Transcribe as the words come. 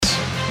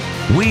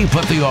We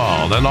put the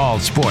all in all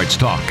sports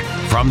talk.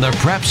 From the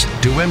Preps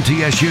to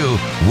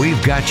MTSU,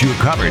 we've got you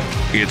covered.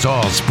 It's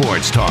All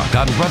Sports Talk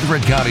on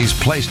Rutherford County's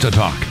Place to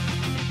Talk.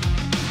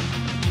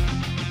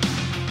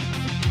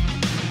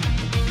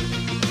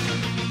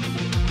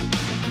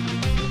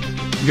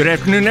 Good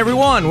afternoon,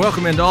 everyone.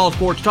 Welcome into All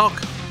Sports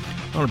Talk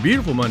on a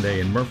beautiful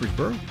Monday in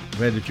Murfreesboro.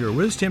 Glad that you're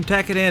with us. Tim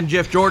Tackett and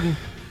Jeff Jordan.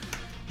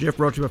 Jeff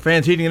brought you by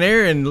Fans Heating and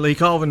Air, and Lee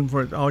Colvin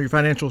for all your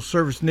financial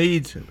service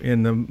needs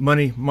in the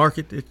money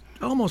market. It's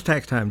almost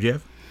tax time,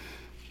 Jeff.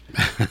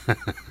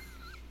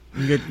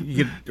 You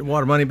get a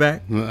lot of money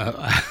back?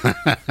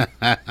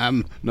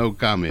 I'm no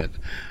comment.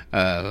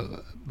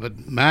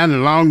 But mine are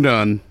long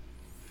done.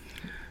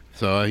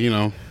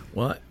 So,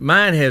 Well,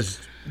 mine has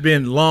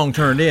been long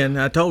turned in.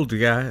 I told the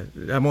guy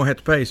I'm going to have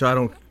to pay, so I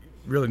don't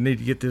really need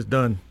to get this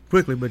done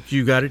quickly, but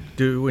you got it.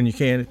 Do it when you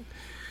can.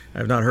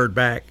 I've not heard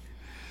back,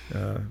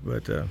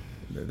 but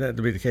that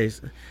to be the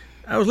case.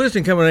 I was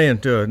listening coming in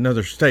to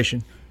another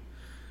station.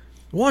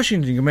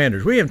 Washington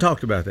Commanders. We haven't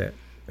talked about that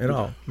at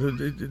all.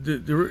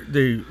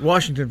 The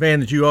Washington fan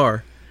that you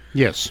are.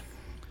 Yes.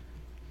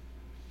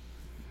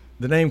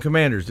 The name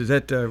Commanders, does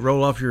that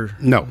roll off your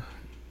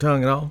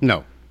tongue at all?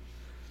 No.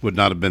 Would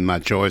not have been my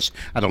choice.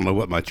 I don't know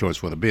what my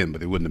choice would have been,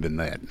 but it wouldn't have been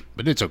that.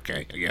 But it's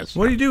okay, I guess.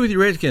 What do you do with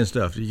your Redskins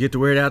stuff? Do you get to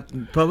wear it out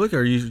in public, or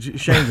are you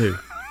ashamed to?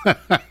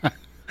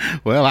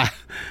 Well, I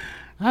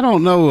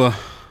don't know.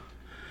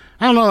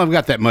 I don't know if I've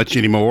got that much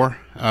anymore.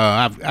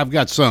 I've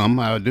got some.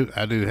 I do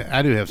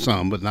have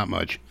some, but not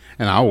much.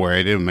 And I'll wear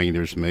it. It doesn't make any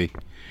difference to me.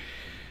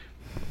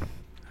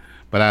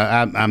 But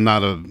I'm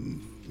not a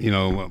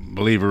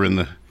believer in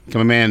the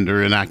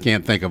Commander, and I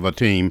can't think of a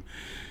team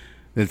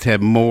that's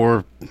had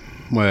more.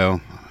 Well,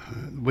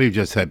 we've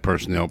just had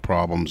personnel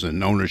problems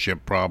and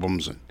ownership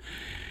problems and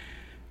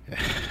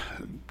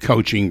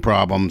coaching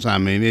problems. I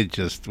mean,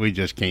 we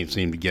just can't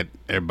seem to get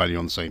everybody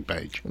on the same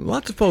page.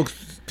 Lots of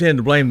folks tend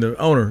to blame the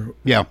owner.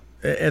 Yeah.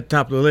 At the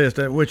top of the list,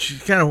 which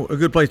is kind of a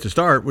good place to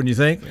start, wouldn't you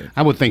think?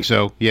 I would think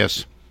so.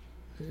 Yes,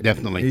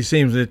 definitely. He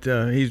seems that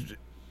he's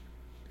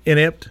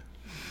inept.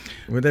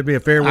 Would that be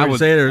a fair way to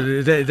say it, or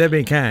is that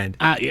being kind?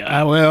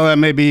 Well, that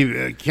may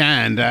be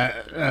kind.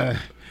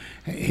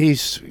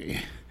 He's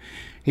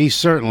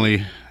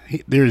certainly.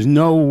 There's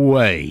no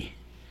way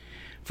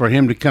for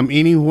him to come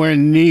anywhere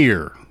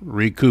near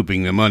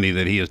recouping the money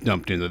that he has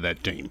dumped into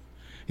that team.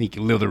 He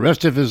can live the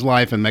rest of his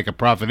life and make a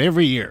profit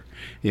every year.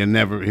 He'll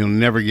never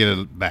get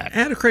it back.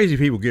 How do crazy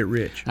people get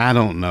rich? I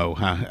don't know.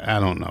 I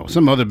don't know.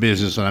 Some other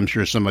business, and I'm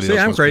sure somebody else.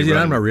 See, I'm crazy and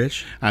I'm not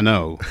rich. I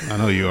know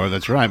you are.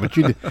 That's right. But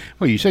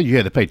you said you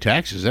had to pay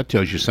taxes. That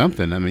tells you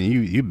something. I mean,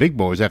 you big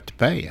boys have to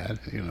pay. That's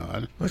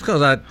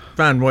because I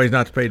find ways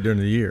not to pay during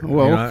the year.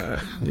 Well,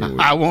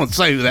 I won't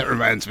say who that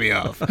reminds me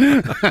of.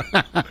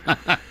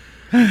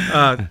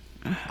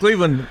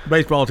 Cleveland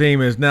baseball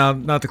team is now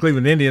not the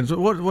Cleveland Indians.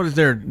 What is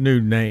their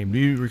new name? Do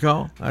you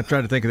recall? I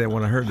tried to think of that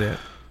when I heard that.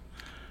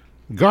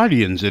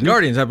 Guardians, isn't it?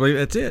 Guardians, I believe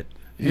that's it.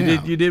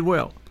 You did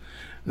well.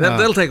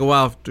 That'll take a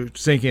while to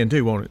sink in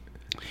too, won't it?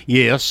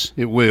 Yes,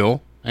 it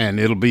will,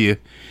 and it'll be.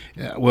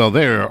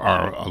 There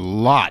are a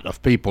lot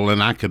of people,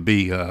 and I could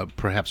be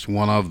perhaps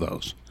one of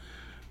those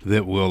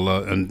that will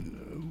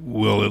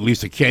at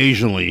least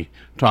occasionally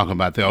talk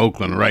about the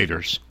Oakland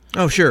Raiders.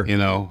 Oh, sure.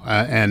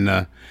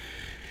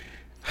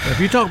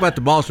 If you talk about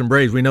the Boston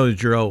Braves, we know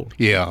that you're old.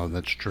 Yeah,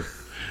 that's true.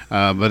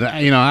 But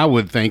I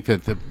would think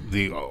that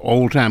the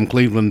old-time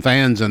Cleveland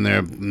fans, and there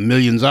are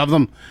millions of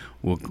them,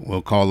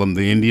 will call them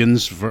the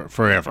Indians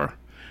forever.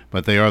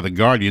 But they are the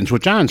Guardians,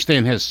 which I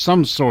understand has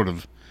some sort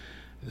of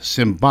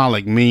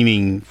symbolic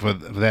meaning for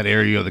that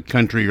area of the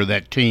country or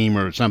that team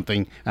or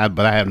something, but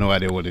I have no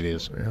idea what it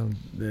is. Well,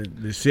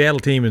 the Seattle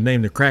team is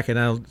named the Kraken.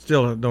 I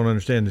still don't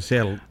understand the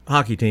Seattle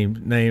hockey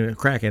team named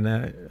Kraken.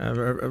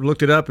 I've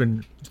looked it up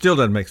and it still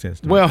doesn't make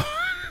sense to me. Well,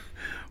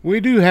 we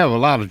do have a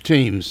lot of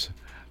teams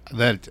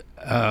that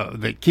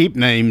keep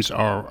names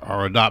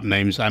or adopt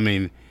names. I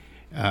mean,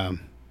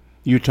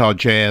 Utah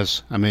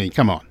Jazz. I mean,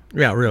 come on.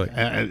 Yeah, really.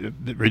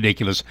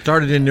 Ridiculous.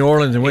 Started in New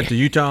Orleans and went to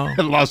Utah.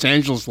 Los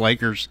Angeles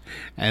Lakers,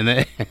 and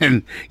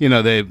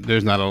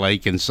there's not a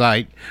lake in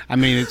sight. I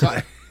mean, it's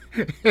like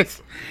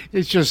it's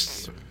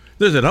just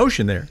there's an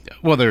ocean there.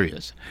 Well, there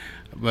is,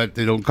 but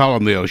they don't call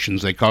them the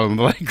oceans; they call them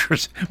the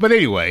Lakers. But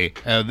anyway,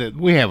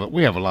 we have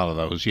a lot of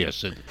those.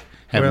 Yes, that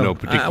have no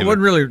particular. I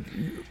wasn't really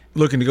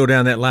looking to go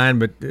down that line,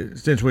 but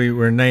since we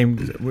were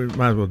named, we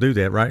might as well do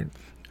that, right?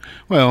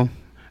 Well,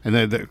 and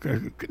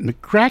the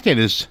Kraken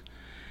is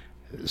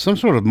some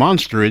sort of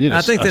monster, isn't it?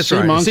 I think that's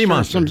right. Sea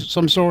monster.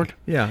 Some sort.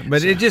 Yeah,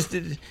 but it just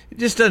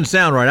doesn't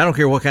sound right. I don't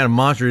care what kind of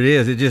monster it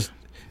is. It just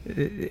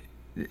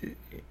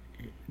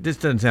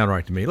doesn't sound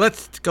right to me.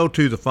 Let's go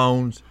to the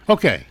phones.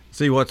 Okay.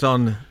 See what's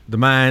on the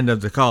mind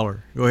of the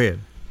caller. Go ahead.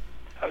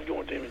 How's it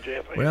going, Tim and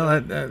Jeff? Well,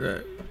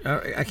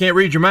 I can't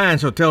read your mind,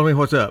 so tell me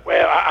what's up.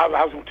 Well, I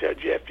was going to tell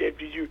Jeff, they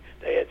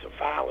had some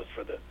finalists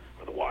for the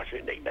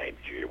Washington nickname.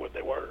 Did you hear what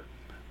they were?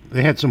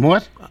 They had some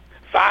what?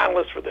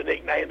 Finalists for the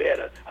nickname. They had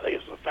I think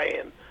it was a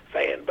fan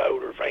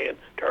vote or fan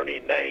turn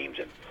in names,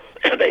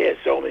 and they had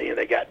so many, and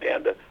they got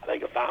down to I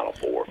think a final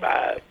 4 or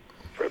 5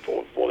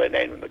 before they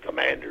named them the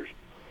Commanders.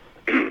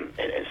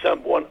 and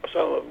some of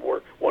them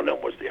were, one of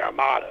them was the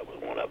Armada, was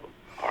one of them.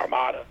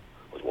 Armada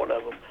was one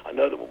of them.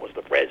 Another one was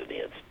the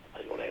Presidents. I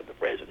was going to name the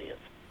Presidents.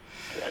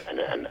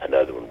 And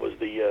another one was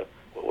the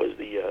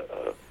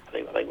I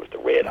think it was the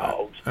Red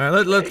Hogs. All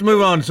right, let's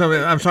move on to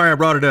something. I'm sorry I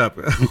brought it up.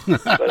 But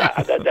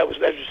that was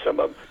just some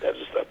of them. That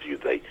was just a few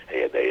things.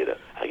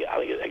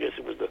 I guess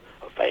it was a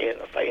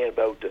fan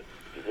vote to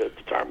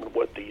determine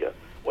what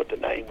the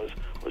name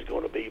was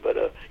going to be.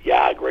 But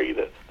yeah, I agree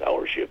that the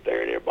ownership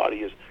there and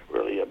everybody has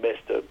really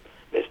messed the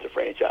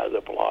franchise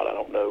up a lot. I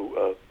don't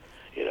know.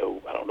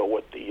 I don't know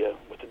what the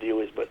deal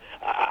is, but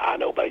I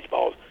know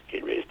baseball's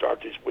getting ready to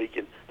start this week,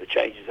 and the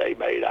changes they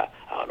made, I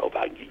don't know if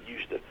I can get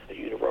used to a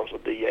universal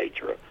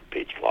DH or a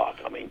pitch clock.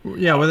 I mean,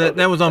 yeah, well,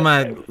 that was on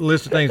my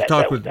list of things to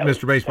talk with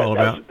Mr. Baseball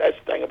about. That's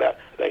the thing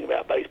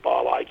about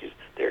baseball I like is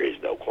there is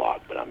no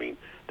clock, but I mean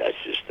that's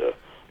just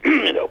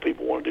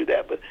people want to do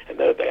that. But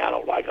another thing I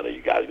don't like, I know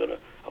you guys are gonna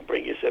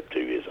bring this up too,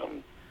 is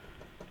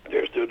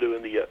they're still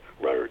doing the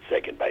runner at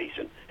second base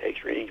and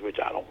extra innings, which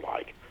I don't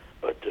like.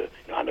 But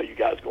I know you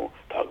guys are going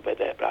to talk about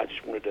that, but I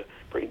just wanted to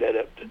bring that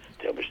up to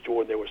tell Mr.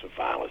 Jordan there were some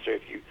finalists there.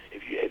 If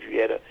you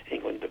had an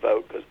inkling to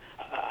vote, because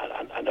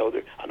I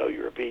know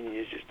your opinion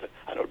is just.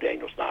 I know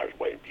Daniel Snyder's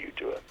waiting for you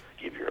to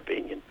give your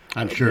opinion.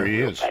 I'm sure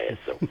he is.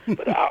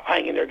 But I'll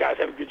hang in there, guys.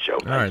 Have a good show.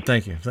 All right,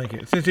 thank you.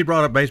 Since he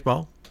brought up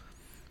baseball,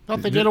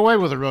 thought they did away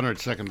with a runner at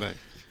second base.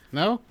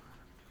 No,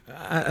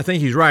 I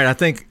think he's right. I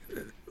think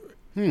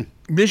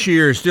this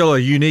year is still a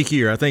unique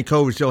year. I think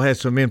COVID still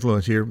has some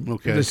influence here.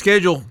 Okay. The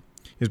schedule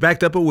is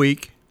backed up a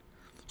week.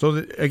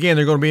 So, again,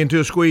 they're going to be into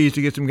a squeeze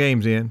to get some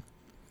games in.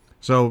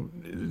 So,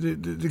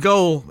 the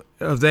goal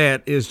of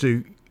that is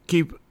to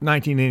keep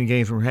 19-inning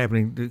games from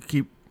happening, to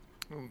keep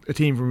a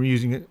team from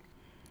using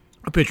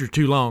a pitcher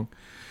too long.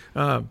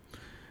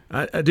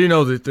 I do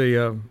know that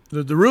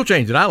the rule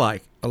change that I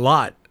like a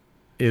lot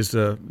is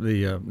the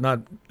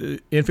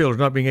infielders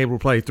not being able to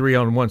play three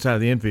on one side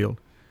of the infield.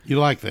 You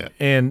like that?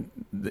 And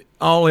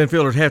all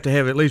infielders have to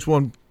have at least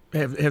one,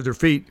 have their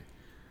feet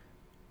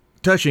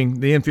touching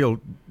the infield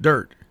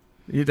dirt.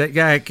 That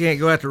guy can't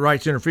go out to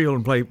right center field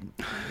and play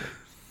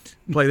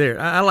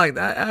there.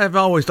 I've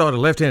always thought a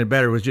left-handed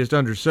batter was just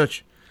under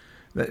such.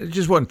 It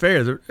just wasn't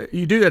fair.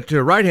 You do that to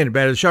a right-handed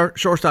batter. The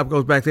shortstop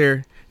goes back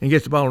there and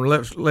gets the ball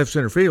in left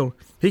center field.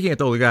 He can't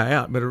throw the guy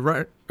out. But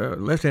a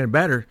left-handed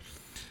batter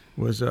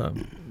was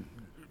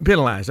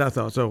penalized. I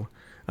thought so.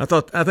 I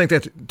think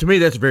to me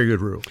that's a very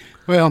good rule.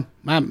 Well,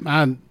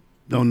 I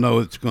don't know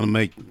it's going to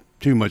make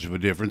too much of a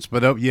difference,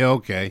 but yeah,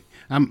 okay.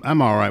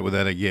 I'm all right with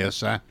that, I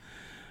guess.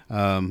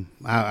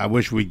 I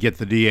wish we'd get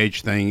the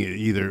DH thing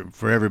either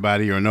for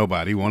everybody or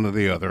nobody, one or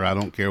the other. I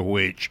don't care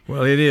which.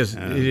 Well, it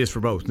is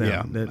for both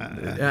now.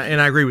 Yeah, and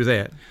I agree with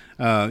that.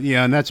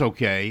 Yeah, and that's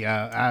okay.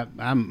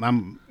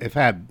 If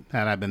had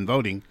I been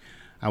voting,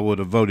 I would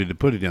have voted to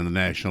put it in the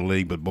National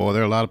League. But boy,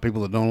 there are a lot of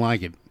people that don't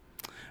like it.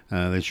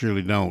 They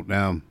surely don't.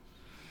 Now,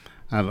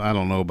 I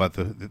don't know about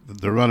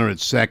the runner at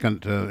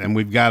second, and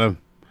we've got to.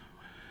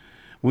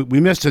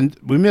 We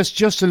missed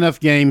just enough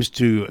games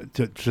to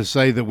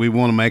say that we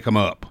want to make them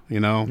up,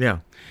 Yeah.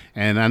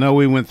 And I know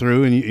we went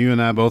through, and you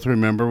and I both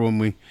remember when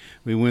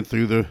we went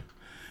through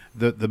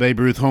the Babe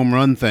Ruth home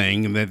run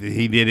thing, that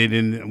he did it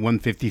in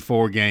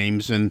 154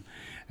 games, and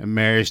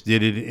Maris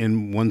did it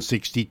in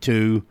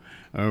 162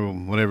 or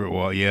whatever it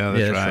was. Yeah,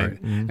 that's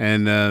right. Mm-hmm.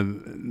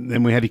 And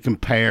then we had to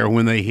compare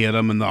when they hit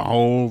them and the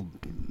whole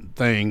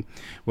thing.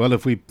 Well,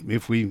 if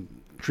we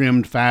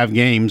trimmed 5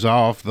 games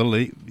off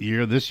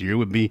this year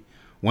would be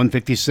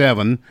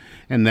 157,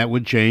 and that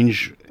would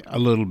change a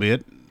little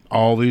bit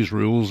all these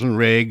rules and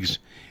regs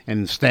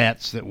and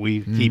stats that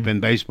we keep in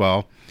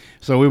baseball.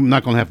 So we're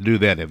not going to have to do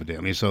that,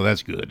 evidently, so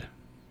that's good.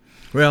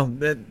 Well,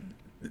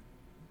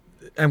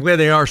 I'm glad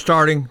they are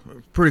starting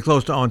pretty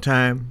close to on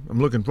time.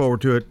 I'm looking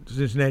forward to it.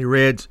 Cincinnati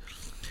Reds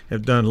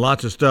have done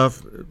lots of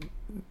stuff.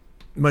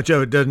 Much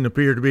of it doesn't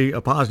appear to be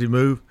a positive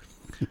move.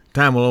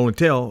 Time will only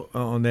tell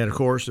on that, of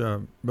course.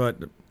 But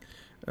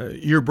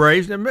your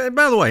Braves, and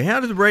by the way, how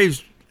did the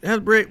Braves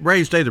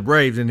stay the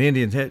Braves and the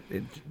Indians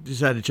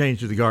decided to change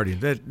to the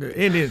Guardians?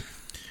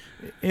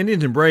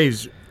 Indians and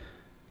Braves,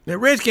 the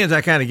Redskins I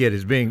kind of get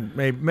as being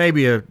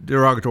maybe a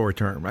derogatory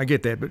term. I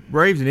get that, but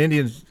Braves and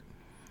Indians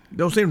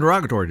don't seem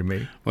derogatory to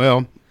me.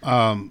 Well,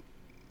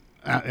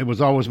 it was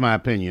always my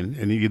opinion,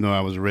 and even though I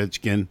was a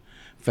Redskin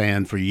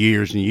fan for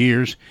years and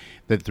years,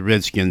 that the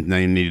Redskins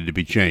name needed to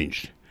be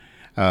changed.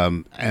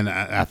 And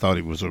I thought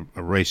it was a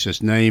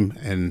racist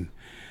name,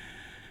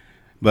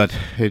 but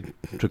it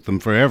took them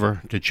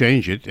forever to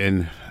change it,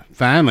 and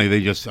finally they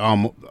just,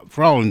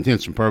 for all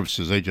intents and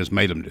purposes, they just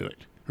made them do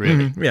it,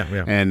 really. Mm-hmm.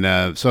 Yeah.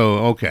 And so,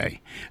 okay.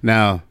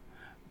 Now,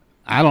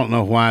 I don't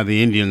know why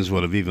the Indians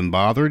would have even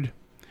bothered,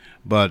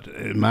 but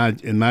in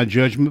my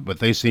judgment, but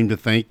they seemed to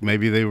think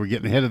maybe they were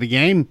getting ahead of the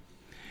game,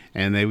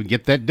 and they would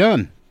get that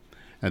done.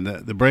 And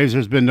the Braves,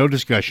 there's been no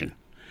discussion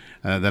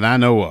that I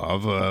know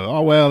of.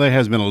 There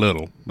has been a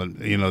little, but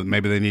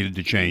maybe they needed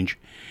to change.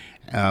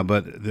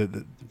 But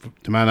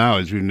to my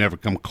knowledge, we've never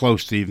come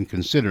close to even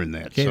considering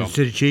that. Kansas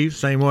City Chiefs,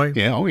 same way.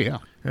 Yeah, oh yeah.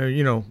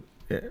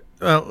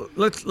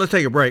 Let's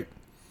take a break.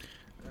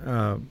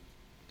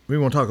 We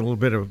want to talk a little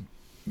bit of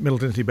Middle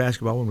Tennessee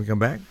basketball when we come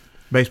back.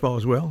 Baseball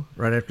as well,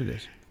 right after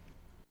this.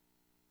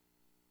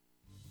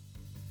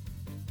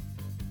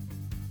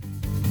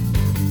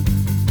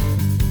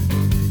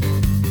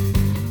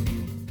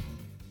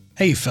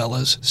 Hey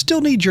fellas,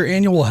 still need your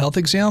annual health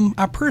exam?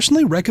 I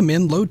personally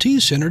recommend Low T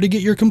Center to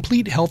get your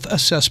complete health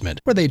assessment,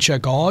 where they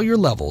check all your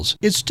levels.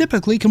 It's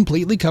typically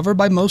completely covered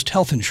by most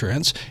health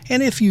insurance,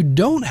 and if you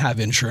don't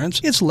have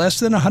insurance, it's less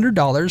than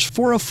 $100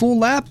 for a full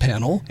lab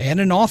panel and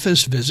an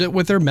office visit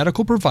with their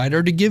medical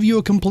provider to give you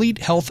a complete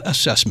health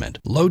assessment.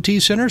 Low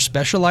T Center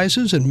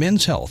specializes in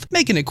men's health,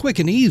 making it quick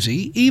and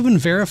easy, even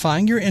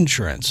verifying your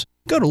insurance.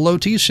 Go to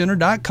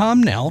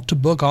lowtcenter.com now to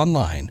book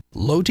online.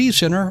 Low T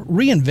Center,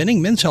 reinventing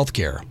men's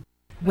healthcare.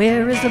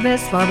 Where is the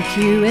best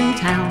barbecue in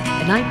town?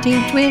 In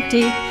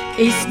 1920,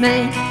 East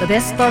Main. The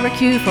best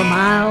barbecue for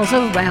miles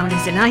around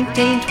is in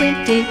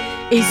 1920,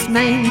 East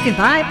Main. You can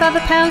buy it by the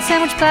pound,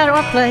 sandwich, platter,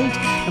 or plate.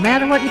 No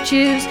matter what you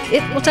choose,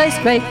 it will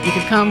taste great. You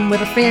can come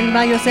with a friend,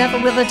 by yourself,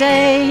 or with a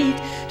date.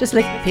 Just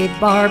Lick Pig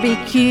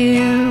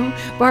Barbecue.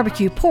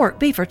 Barbecue pork,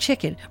 beef, or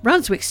chicken,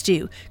 Brunswick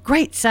stew,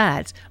 great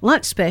sides,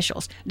 lunch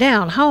specials,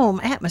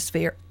 down-home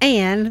atmosphere,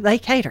 and they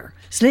cater.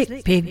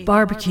 Slick Pig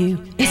Barbecue,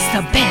 it's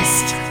the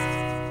best.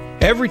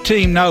 Every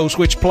team knows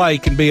which play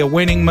can be a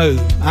winning move.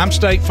 I'm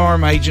State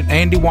Farm Agent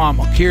Andy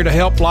Womack, here to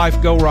help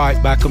life go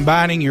right by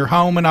combining your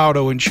home and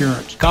auto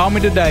insurance. Call me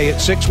today at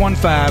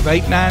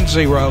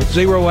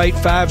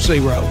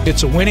 615-890-0850.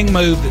 It's a winning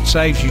move that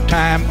saves you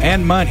time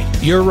and money.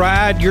 Your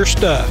ride, your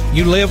stuff.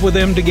 You live with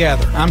them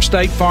together. I'm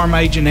State Farm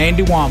Agent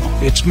Andy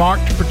Womack. It's smart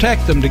to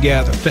protect them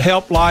together, to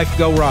help life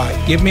go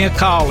right. Give me a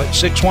call at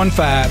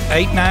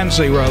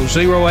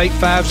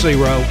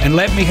 615-890-0850 and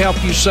let me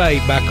help you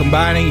save by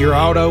combining your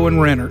auto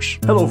and renters.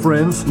 Hello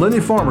friends,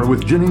 Lenny Farmer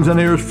with Jennings &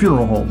 Ayers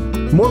Funeral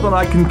Home. More than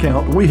I can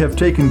count, we have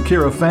taken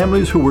care of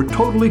families who were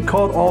totally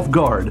caught off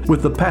guard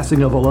with the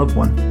passing of a loved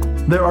one.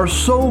 There are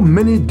so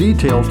many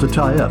details to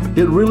tie up,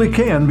 it really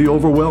can be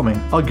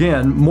overwhelming.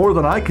 Again, more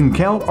than I can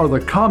count are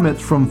the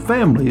comments from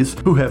families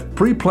who have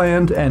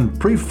pre-planned and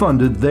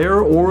pre-funded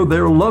their or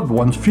their loved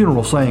one's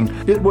funeral, saying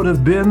it would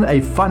have been a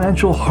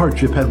financial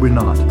hardship had we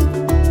not.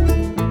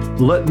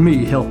 Let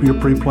me help you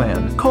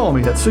pre-plan. Call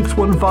me at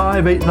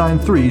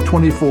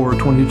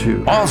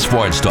 615-893-2422. All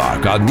Sports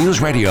Talk on News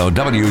Radio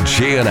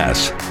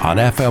WGNS on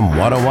FM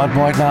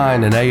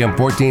 101.9 and AM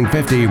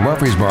 1450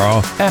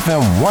 Murfreesboro,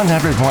 FM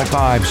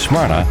 100.5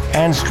 Smyrna,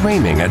 and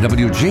streaming at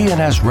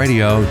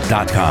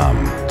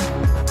WGNSradio.com.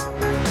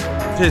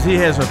 Says he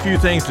has a few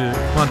things to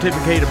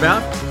pontificate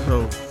about,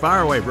 so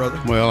fire away, brother.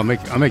 Well, I'll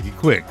make it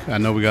quick. I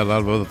know we got a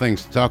lot of other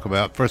things to talk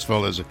about. First of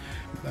all, there's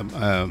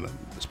a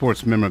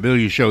sports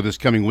memorabilia show this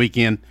coming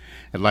weekend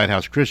at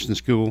Lighthouse Christian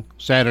School.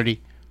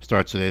 Saturday,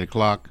 starts at 8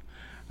 o'clock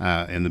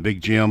in the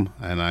big gym,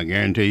 and I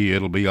guarantee you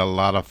it'll be a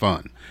lot of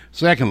fun.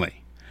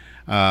 Secondly,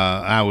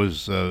 I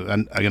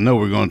know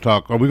we're going to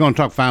talk. Are we going to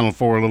talk Final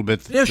Four a little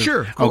bit? Yeah,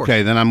 sure. Of course.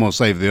 Okay, then I'm going to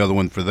save the other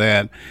one for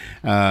that.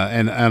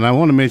 And I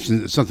want to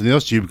mention something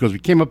else to you because we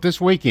came up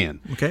this weekend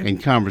in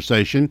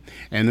conversation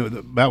and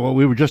about what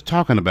we were just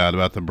talking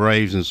about the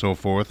Braves and so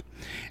forth.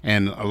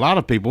 And a lot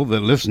of people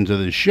that listen to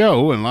this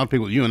show, and a lot of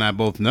people you and I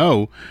both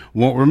know,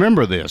 won't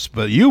remember this,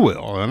 but you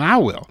will, and I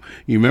will.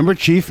 You remember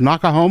Chief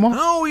Nakahoma?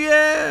 Oh,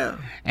 yeah.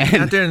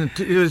 And out there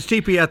it was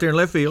TP out there in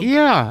left field.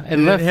 Yeah,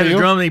 in left field. He had a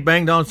drum that he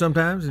banged on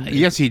sometimes.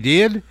 Yes, he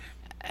did.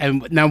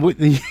 And now,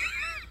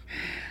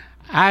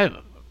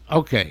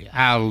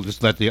 I'll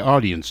just let the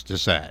audience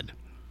decide.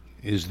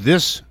 Is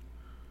this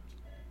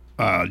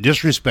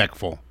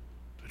disrespectful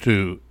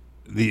to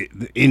the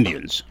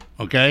Indians?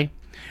 Okay?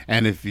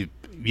 And if you...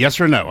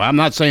 Yes or no? I'm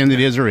not saying it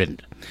is or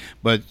isn't,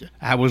 but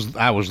I was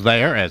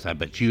there, as I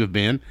bet you have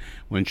been,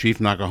 when Chief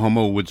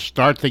Nakahoma would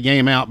start the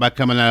game out by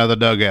coming out of the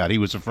dugout. He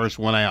was the first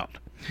one out,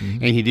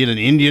 and he did an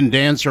Indian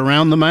dance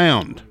around the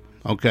mound.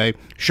 Okay,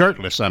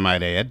 shirtless, I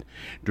might add,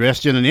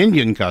 dressed in an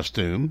Indian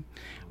costume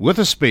with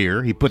a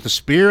spear. He put the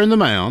spear in the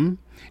mound,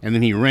 and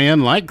then he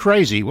ran like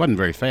crazy. He wasn't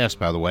very fast,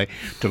 by the way,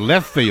 to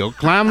left field,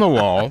 climbed the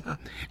wall,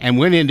 and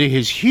went into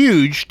his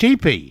huge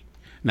teepee.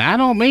 Now, I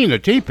don't mean a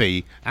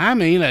teepee. I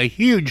mean a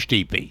huge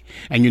teepee.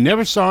 And you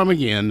never saw him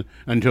again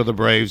until the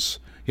Braves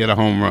hit a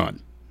home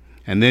run.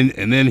 And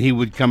then he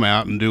would come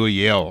out and do a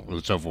yell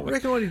and so forth. I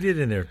reckon what he did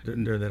in there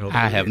during that whole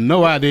I have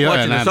no idea.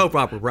 Watching the soap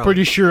opera, probably.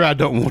 Pretty sure I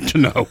don't want to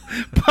know.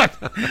 But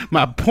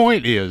my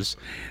point is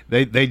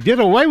they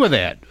did away with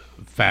that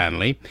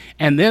finally.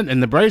 And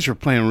the Braves were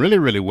playing really,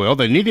 really well.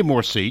 They needed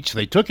more seats.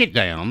 They took it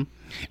down.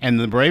 And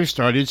the Braves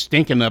started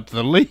stinking up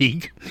the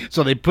league.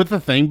 So they put the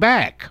thing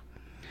back.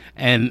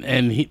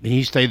 And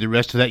he stayed the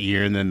rest of that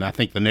year, and then I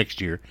think the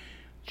next year,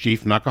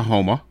 Chief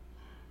Nakahoma,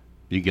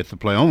 you get the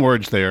play on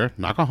words there,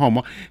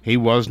 Nakahoma, he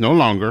was no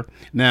longer.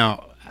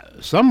 Now,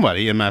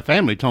 somebody in my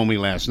family told me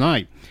last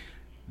night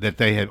that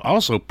they had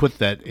also put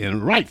that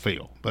in right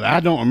field, but I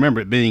don't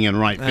remember it being in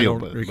right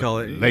field. I don't recall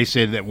it. They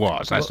said it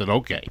was. I said,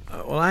 okay.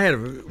 Well, I had a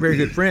very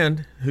good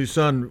friend whose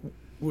son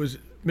was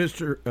went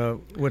to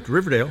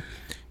Riverdale,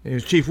 and he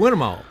was Chief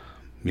Winnemall.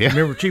 Yeah.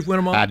 Remember Chief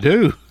Winnemall? I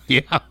do.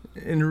 Yeah.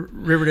 And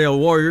Riverdale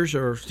Warriors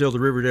are still the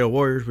Riverdale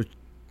Warriors, which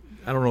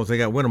I don't know if they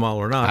got Winnemall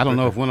or not. I don't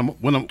know if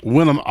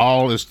Winnem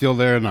All is still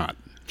there or not.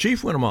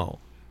 Chief Winnemall.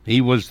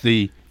 He was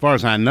as far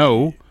as I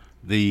know,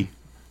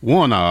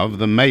 one of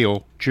the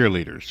male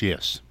cheerleaders,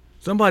 yes.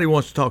 Somebody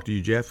wants to talk to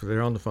you, Jeff.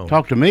 They're on the phone.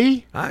 Talk to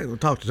me? I will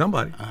talk to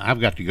somebody.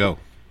 I've got to go.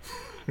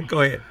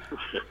 Go ahead.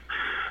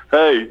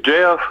 Hey,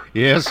 Jeff.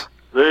 Yes?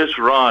 This is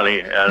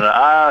Ronnie,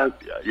 and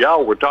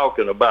y'all were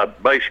talking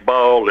about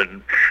baseball,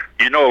 and,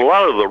 a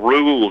lot of the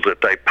rules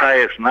that they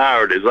pass now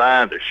are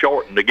designed to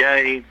shorten the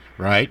game.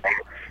 Right.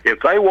 If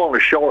they want to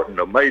shorten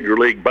a Major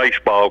League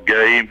Baseball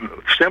game,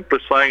 the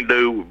simplest thing to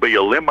do would be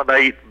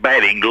eliminate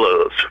batting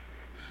gloves.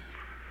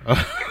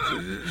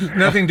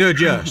 Nothing to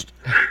adjust.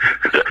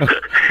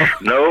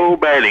 No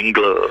batting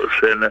gloves.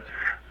 And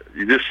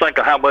you just think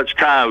of how much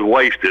time is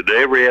wasted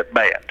every at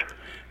bat.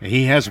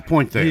 He has a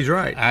point there. He's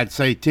right. I'd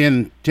say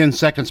 10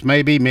 seconds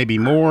maybe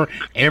more,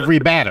 every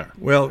batter.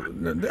 Well,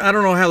 I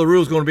don't know how the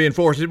rule's going to be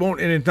enforced. It won't,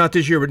 and it's not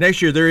this year, but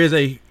next year there is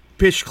a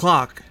pitch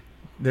clock.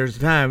 There's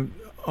time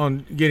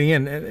on getting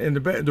in, and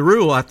the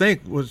rule, I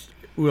think,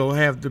 we'll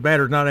have the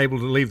batter not able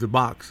to leave the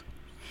box.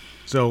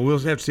 So we'll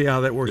have to see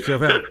how that works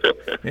itself out.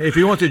 If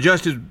he wants to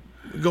adjust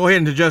go ahead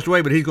and adjust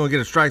away, but he's going to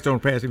get a strike zone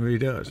past him if he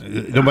does.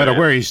 No matter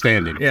where he's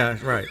standing. Yeah,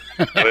 that's right.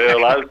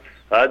 Well,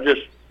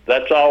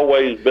 that's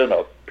always been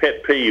a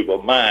pet peeve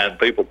of mine.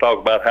 People talk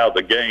about how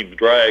the games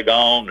drag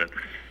on, and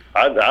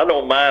I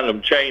don't mind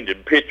them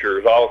changing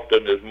pitchers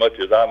often as much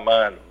as I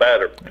mind the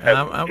batter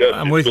having to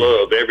adjust his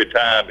glove every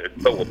time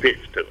and throw a pitch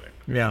to him.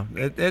 Yeah,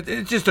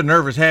 it's just a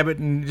nervous habit,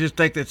 and just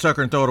take that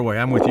sucker and throw it away.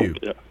 I'm with you.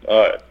 Yeah. All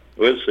right.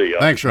 We'll see y'all.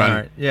 Thanks, Ron. All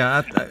right.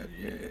 Yeah.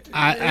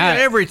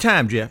 Every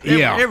time, Jeff.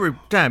 Every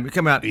time you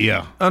come out,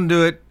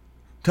 undo it,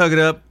 tug it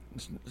up.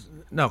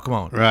 No, come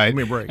on. Right. Give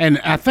me a break. And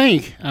I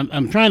think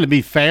I'm trying to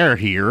be fair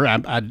here.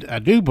 I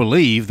do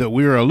believe that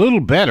we're a little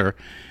better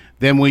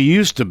than we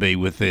used to be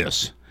with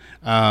this,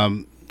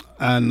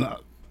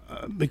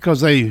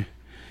 because they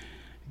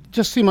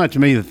just seem like to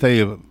me that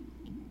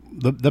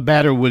the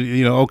batter would,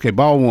 okay,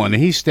 ball one,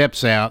 and he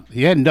steps out.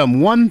 He hadn't done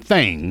one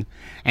thing,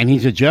 and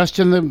he's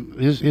adjusting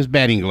his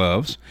batting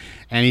gloves,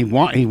 and he's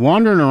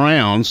wandering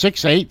around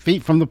 6-8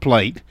 feet from the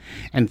plate,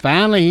 and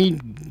finally he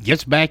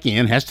gets back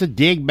in, has to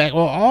dig back.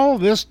 Well, all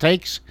this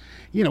takes,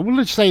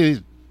 let's say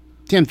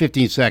 10,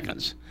 15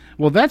 seconds.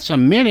 Well, that's a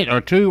minute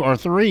or two or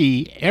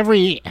three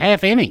every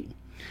half inning,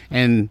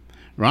 and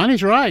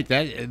Ronnie's right.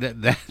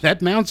 That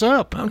mounts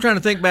up. I'm trying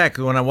to think back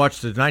when I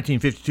watched the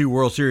 1952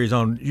 World Series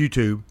on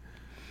YouTube.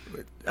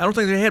 I don't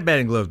think they had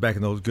batting gloves back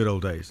in those good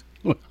old days.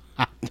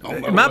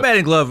 My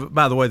batting glove,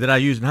 by the way, that I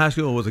used in high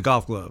school was a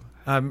golf glove.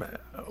 I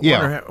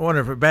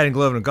wonder if a batting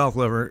glove and a golf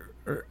glove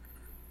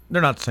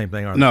they're not the same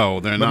thing, are they? No,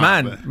 they're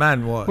not. But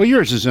mine was. Well,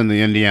 yours is in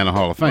the Indiana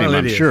Hall of Fame, well,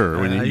 I'm sure.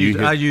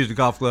 I used a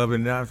golf glove,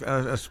 and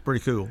that's pretty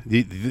cool.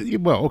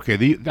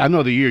 I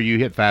know the year you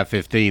hit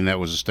 515, that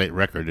was a state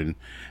record, and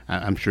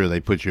I'm sure they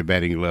put your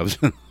batting gloves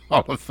in the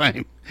Hall of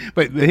Fame.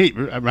 But I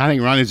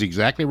think Ronnie's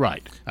exactly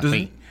right. I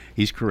think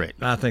he's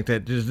correct. I think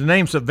that. Does the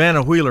name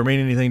Savannah Wheeler mean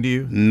anything to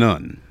you?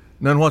 None.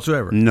 None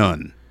whatsoever?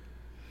 None.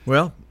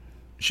 Well,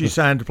 she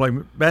signed to play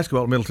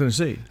basketball at Middle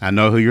Tennessee. I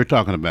know who you're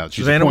talking about.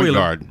 She's Savannah a point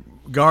Wheeler,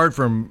 guard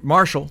from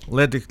Marshall,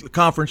 led the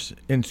conference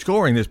in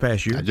scoring this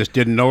past year. I just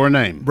didn't know her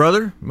name.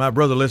 My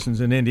brother listens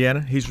in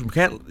Indiana. She's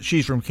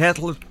from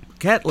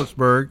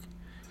Catlettsburg,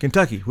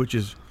 Kentucky, which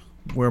is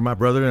where my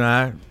brother and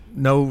I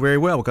know very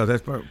well because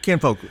that's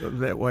kinfolk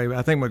that way.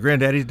 I think my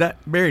granddaddy's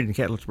buried in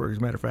Catlettsburg, as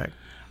a matter of fact.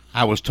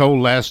 I was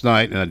told last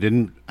night,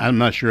 and I'm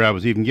not sure I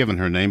was even given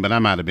her name, but I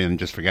might have been and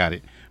just forgot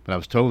it. But I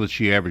was told that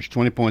she averaged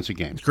 20 points a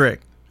game. That's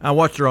correct. I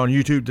watched her on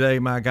YouTube today.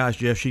 My gosh,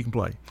 Jeff, she can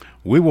play.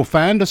 We will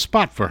find a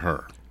spot for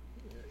her.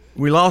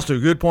 We lost to a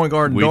good point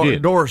guard,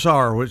 Doris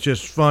Saar, which was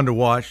just fun to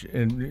watch,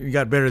 and it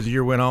got better as the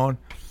year went on.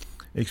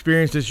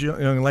 Experienced, this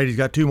young lady's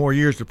got 2 more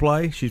years to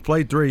play. She's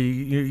played 3.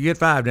 You get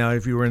 5 now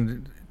if you were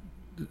in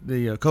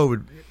the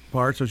COVID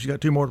part, so she's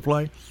got 2 more to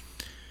play.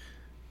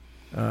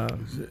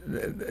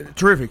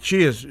 Terrific.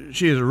 She is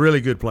a really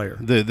good player.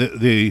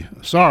 The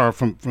Saar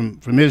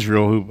from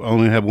Israel, who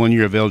only have 1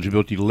 year of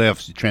eligibility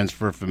left to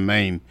transfer from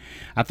Maine,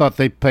 I thought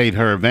they paid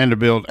her,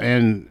 Vanderbilt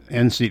and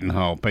Seton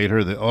Hall paid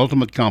her the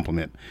ultimate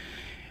compliment.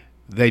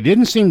 They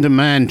didn't seem to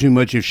mind too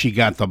much if she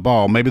got the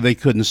ball. Maybe they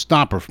couldn't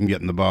stop her from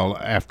getting the ball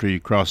after you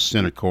crossed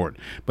center court,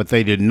 but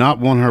they did not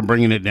want her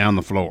bringing it down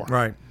the floor.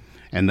 Right.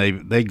 And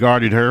they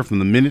guarded her from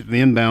the minute the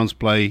inbounds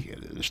play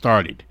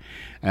started.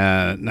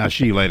 Now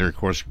she later, of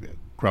course,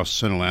 crossed the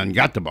center line and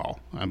got the ball.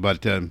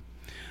 But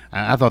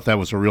I thought that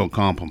was a real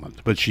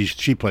compliment. But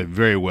she played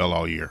very well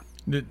all year.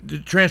 The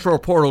transfer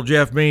portal,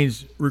 Jeff,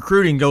 means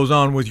recruiting goes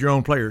on with your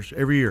own players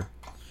every year.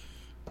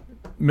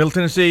 Middle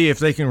Tennessee, if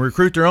they can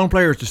recruit their own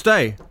players to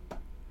stay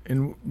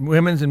in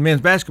women's and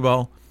men's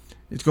basketball,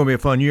 it's going to be a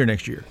fun year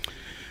next year.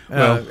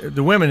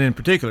 the women in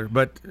particular.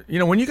 But,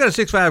 when you got a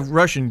 6'5"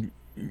 Russian,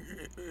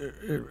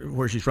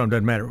 where she's from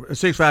doesn't matter, a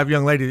 6'5"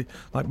 young lady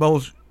like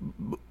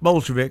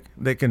Bolshevik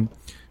that can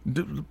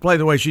play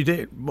the way she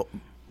did,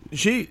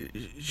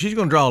 she's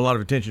going to draw a lot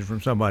of attention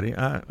from somebody.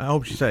 I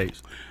hope she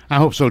stays. I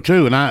hope so,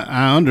 too. And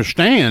I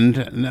understand,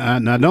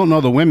 and I don't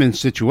know the women's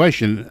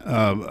situation,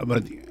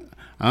 but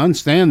I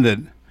understand that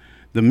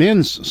the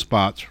men's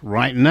spots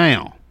right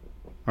now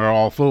are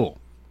all full.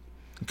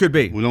 Could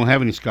be. We don't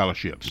have any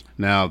scholarships.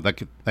 Now, that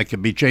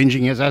could be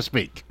changing as I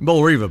speak.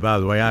 Bolriva, by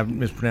the way. I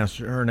mispronounced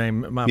her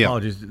name. My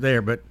apologies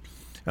there. But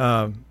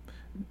a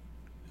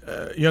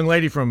young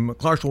lady from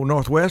Clarksville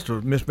Northwest,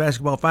 a Miss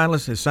Basketball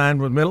finalist, has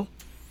signed with Middle.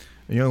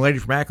 A young lady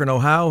from Akron,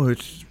 Ohio,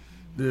 who's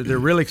they're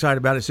really excited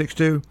about it,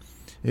 6'2",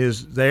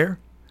 is there.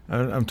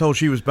 I'm told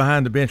she was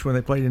behind the bench when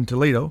they played in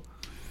Toledo.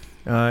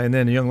 And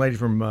then a young lady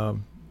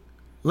from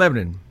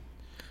Lebanon,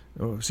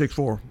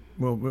 6'4",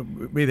 will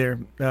be there.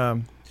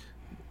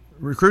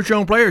 Recruit your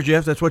own players,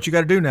 Jeff. That's what you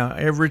got to do now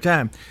every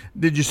time.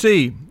 Did you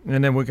see,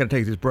 and then we're going to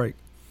take this break,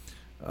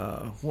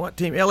 what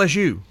team?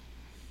 LSU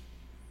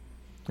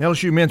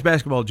men's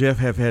basketball, Jeff,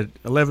 have had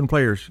 11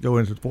 players go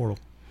into the portal.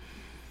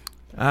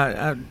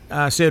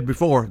 I said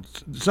before,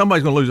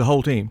 somebody's going to lose the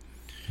whole team.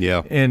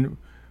 Yeah. And,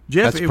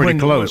 Jeff, that's pretty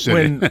close.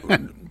 When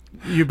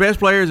your best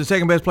players, the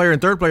second best player,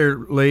 and third player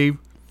leave,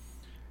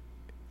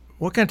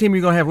 what kind of team are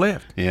you going to have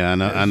left? Yeah,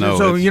 I know.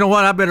 So, you know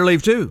what? I better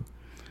leave too.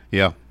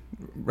 Yeah.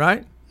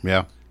 Right?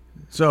 Yeah.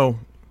 So,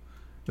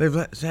 they've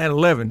had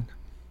 11.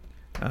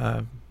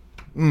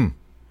 Ain't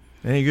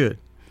good.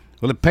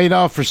 Well, it paid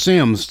off for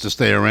Sims to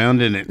stay around,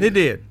 didn't it? It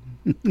did.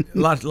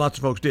 lots of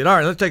folks did. All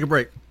right, let's take a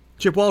break.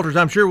 Chip Walters,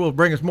 I'm sure, will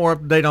bring us more up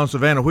to date on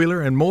Savannah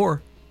Wheeler and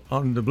more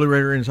on the Blue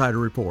Raider Insider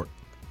Report.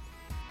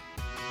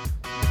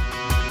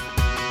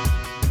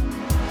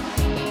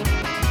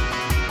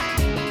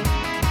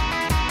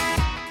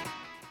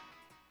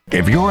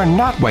 If you're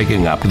not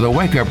waking up to the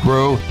Wake Up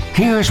Crew,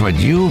 here's what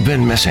you've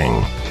been missing.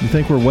 You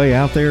think we're way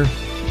out there?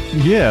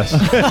 Yes.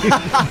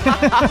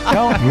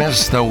 Don't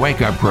miss the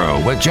Wake Up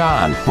Crew with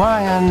John,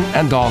 Ryan,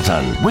 and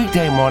Dalton.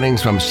 Weekday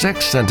mornings from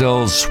 6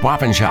 until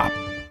Swap and Shop.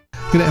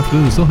 Good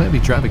afternoon. Still heavy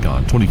traffic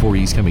on 24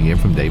 East coming in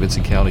from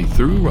Davidson County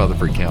through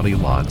Rutherford County.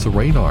 Lots of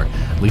radar.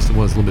 At least it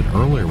was a little bit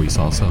earlier. We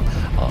saw some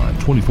on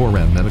 24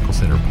 around Medical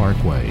Center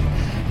Parkway.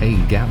 Hey,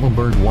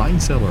 Gatlinburg Wine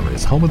Cellar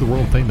is home of the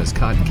world-famous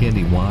cotton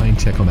candy wine.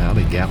 Check them out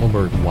at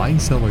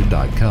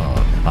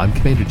GatlinburgWineCellar.com. I'm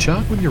Commander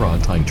Chuck with your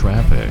on-time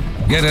traffic.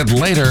 Get it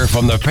later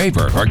from the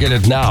paper or get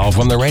it now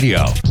from the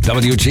radio.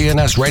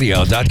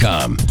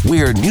 WGNSradio.com.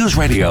 We're News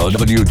Radio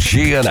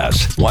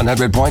WGNS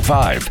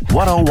 100.5,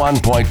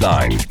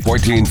 101.9,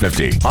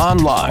 1450.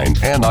 Online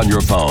and on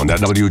your phone at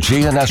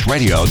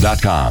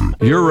WGNSradio.com.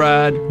 Your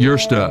ride, your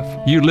stuff.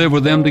 You live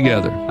with them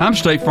together. I'm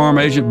State Farm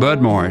Agent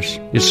Bud Morris.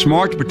 It's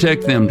smart to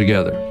protect them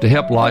together to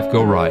help life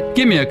go right.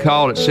 Give me a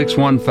call at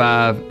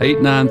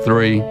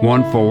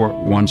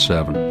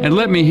 615-893-1417 and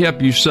let me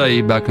help you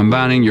save by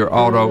combining your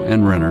auto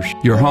and renters.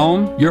 Your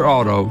home, your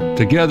auto,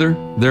 together,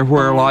 they're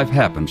where life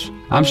happens.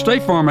 I'm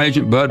State Farm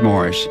Agent Bud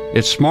Morris.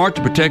 It's smart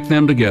to protect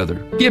them together.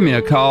 Give me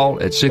a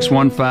call at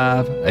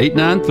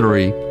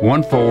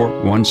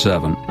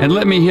 615-893-1417 and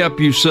let me help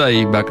you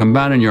save by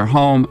combining your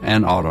home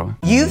and auto.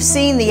 You've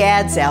seen the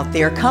ads out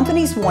there,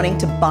 companies wanting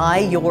to buy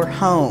your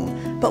home.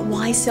 But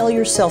why sell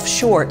yourself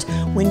short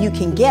when you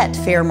can get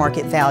fair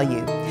market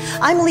value?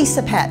 I'm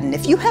Lisa Patton.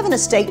 If you have an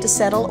estate to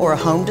settle or a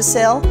home to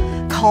sell,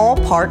 call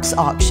Parks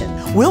Auction.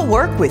 We'll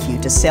work with you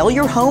to sell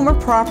your home or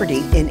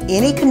property in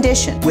any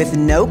condition with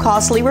no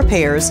costly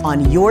repairs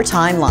on your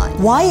timeline.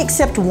 Why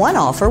accept one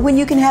offer when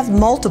you can have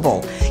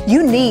multiple?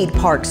 You need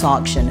Parks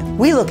Auction.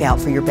 We look out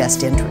for your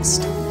best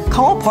interest.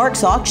 Call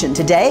Parks Auction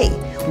today.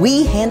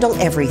 We handle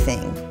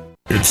everything.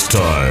 It's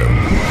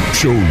time.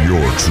 Show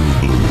your true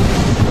blue.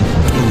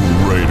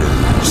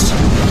 Raiders.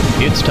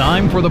 It's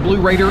time for the Blue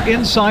Raider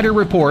Insider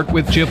Report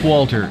with Chip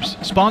Walters,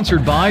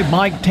 sponsored by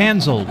Mike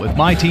Tanzel with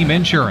My Team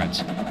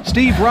Insurance,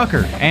 Steve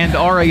Rucker and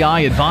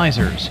RAI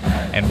Advisors,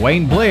 and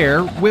Wayne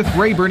Blair with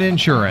Rayburn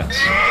Insurance.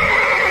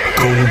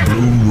 Go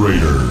Blue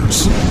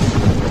Raiders.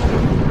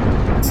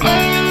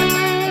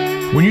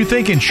 When you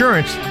think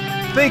insurance,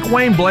 think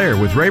Wayne Blair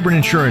with Rayburn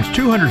Insurance,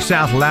 200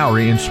 South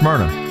Lowry in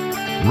Smyrna.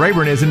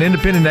 Rayburn is an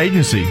independent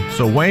agency,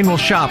 so Wayne will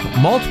shop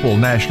multiple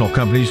national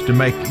companies to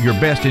make your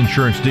best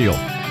insurance deal.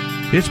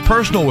 It's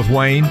personal with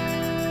Wayne,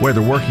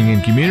 whether working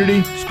in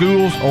community,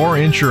 schools, or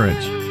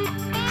insurance.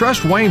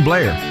 Trust Wayne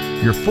Blair,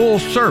 your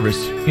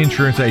full-service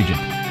insurance agent.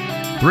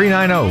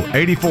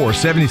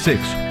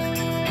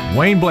 390-8476.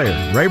 Wayne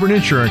Blair, Rayburn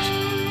Insurance,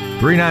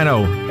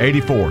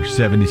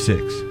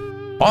 390-8476.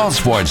 All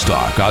sports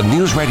talk on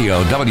News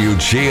Radio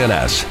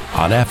WGNS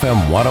on FM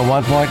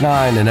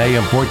 101.9 and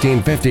AM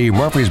 1450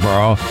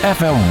 Murfreesboro,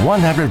 FM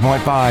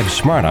 100.5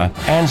 Smyrna,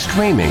 and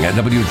streaming at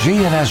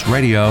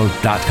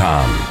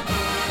WGNSradio.com.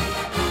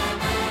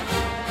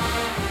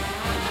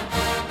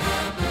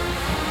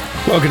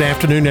 Well, good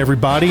afternoon,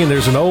 everybody. And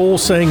there's an old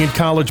saying in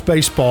college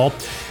baseball,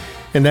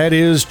 and that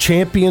is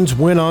champions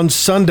win on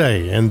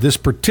Sunday. And this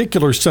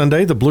particular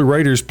Sunday, the Blue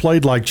Raiders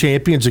played like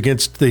champions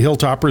against the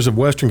Hilltoppers of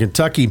Western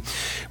Kentucky,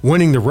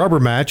 winning the rubber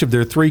match of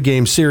their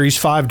 3-game series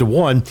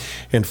 5-1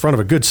 in front of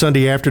a good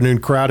Sunday afternoon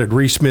crowd at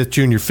Reese Smith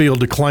Jr. Field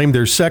to claim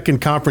their second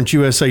Conference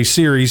USA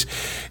series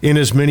in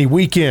as many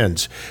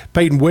weekends.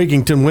 Peyton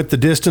Wigington went the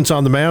distance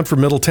on the mound for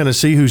Middle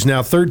Tennessee, who's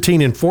now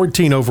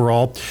 13-14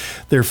 overall.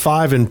 They're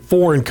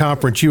 5-4 in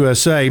Conference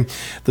USA.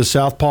 The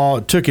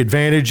Southpaw took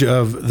advantage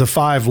of the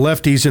 5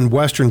 lefties in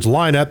Western's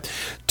lineup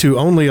to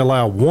only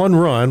allow 1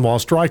 run while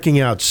striking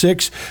out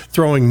 6,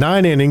 throwing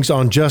 9 innings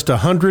on just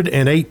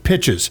 108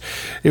 pitches.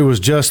 It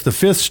was just the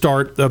 5th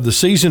start of the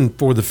season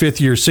for the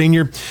 5th-year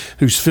senior,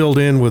 who's filled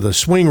in with a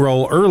swing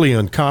role early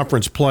in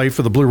conference play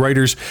for the Blue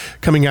Raiders,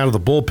 coming out of the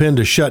bullpen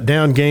to shut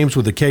down games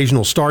with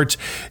occasional starts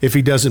if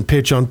he doesn't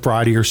pitch on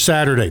Friday or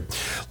Saturday.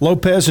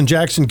 Lopez and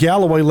Jackson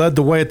Galloway led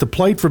the way at the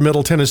plate for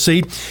Middle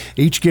Tennessee,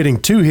 each getting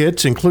 2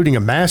 hits, including a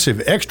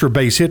massive extra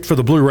base hit for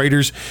the Blue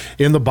Raiders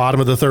in the bottom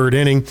of the 3rd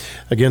inning.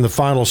 Again, the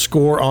final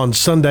score on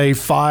Sunday,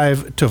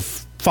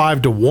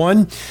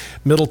 5-1,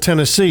 Middle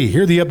Tennessee.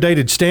 Here are the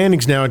updated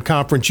standings now in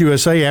Conference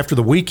USA after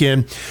the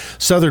weekend.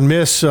 Southern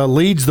Miss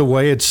leads the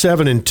way at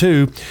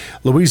 7-2.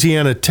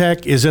 Louisiana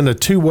Tech is in a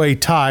 2-way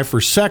tie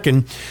for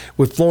second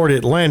with Florida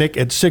Atlantic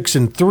at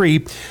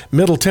 6-3.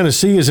 Middle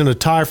Tennessee is in a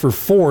tie for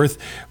 4th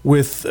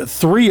with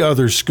 3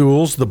 other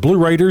schools. The Blue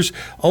Raiders,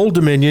 Old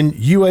Dominion,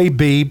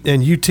 UAB,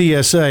 and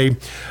UTSA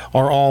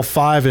are all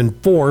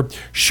 5-4.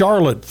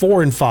 Charlotte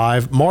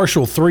 4-5.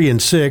 Marshall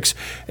 3-6.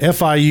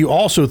 FIU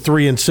also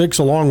 3-6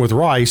 along with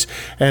Rice,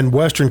 and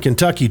Western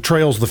Kentucky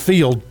trails the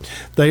field.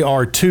 They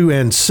are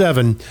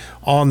 2-7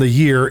 on the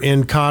year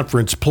in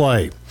conference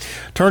play.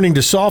 Turning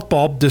to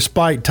softball,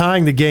 despite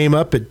tying the game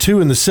up at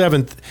 2 in the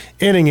 7th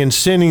inning and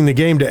sending the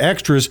game to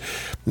extras,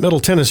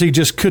 Middle Tennessee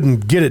just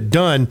couldn't get it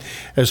done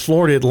as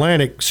Florida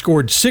Atlantic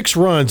scored 6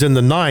 runs in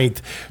the 9th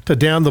to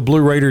down the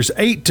Blue Raiders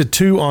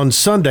 8-2 on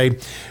Sunday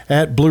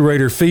at Blue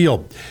Raider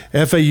Field.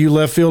 FAU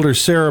left fielder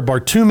Sarah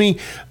Bartoomey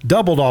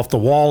doubled off the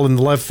wall in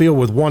the left field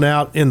with 1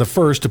 out in the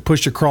 1st to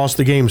push across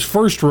the game's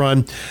first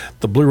run.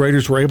 The Blue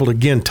Raiders were able to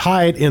again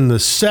tie it in the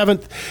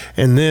 7th,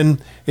 and then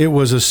it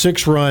was a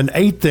 6-run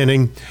 9th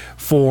inning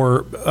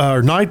for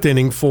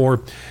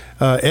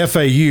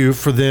FAU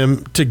for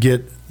them to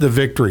get the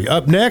victory.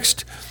 Up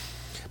next,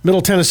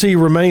 Middle Tennessee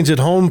remains at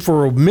home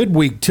for a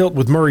midweek tilt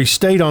with Murray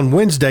State on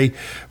Wednesday.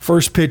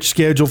 First pitch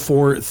scheduled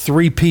for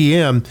 3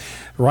 p.m.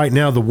 Right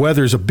now, the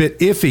weather's a bit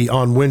iffy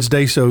on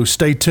Wednesday, so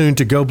stay tuned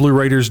to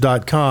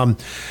GoBlueRaiders.com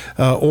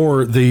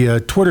or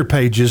the Twitter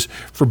pages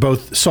for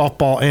both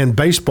softball and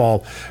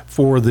baseball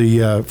for the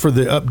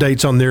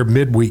updates on their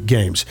midweek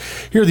games.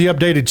 Here are the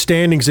updated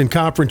standings in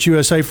Conference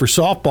USA for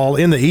softball.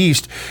 In the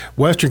East,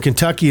 Western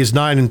Kentucky is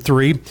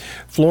 9-3,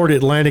 Florida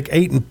Atlantic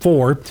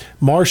 8-4,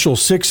 Marshall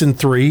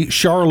 6-3,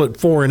 Charlotte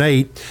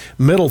 4-8,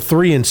 Middle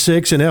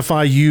 3-6, and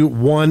FIU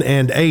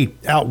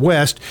 1-8. Out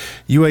West,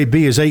 UAB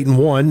is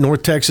 8-1,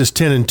 North Texas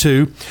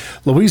 10-2,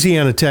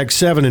 Louisiana Tech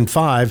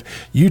 7-5,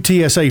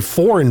 UTSA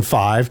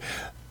 4-5,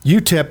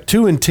 UTEP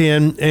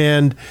 2-10,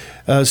 and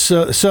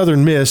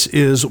Southern Miss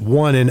is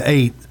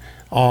 1-8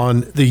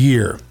 on the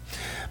year.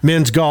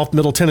 Men's golf,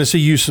 Middle Tennessee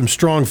used some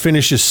strong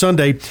finishes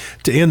Sunday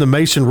to end the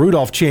Mason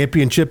Rudolph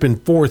Championship in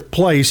 4th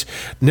place.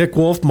 Nick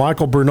Wolf,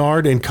 Michael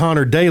Bernard, and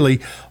Connor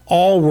Daly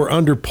all were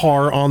under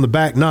par on the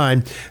back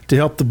 9 to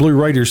help the Blue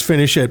Raiders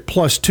finish at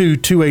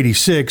 +2,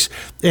 286,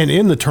 and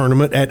in the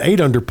tournament at 8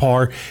 under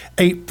par,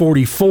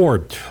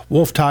 844.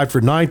 Wolf tied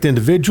for 9th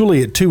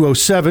individually at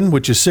 207,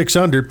 which is 6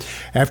 under,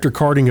 after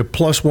carding a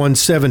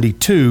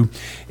 +172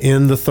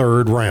 in the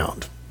 3rd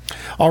round.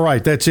 All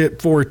right, that's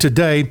it for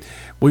today.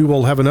 We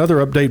will have another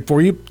update for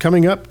you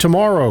coming up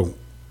tomorrow.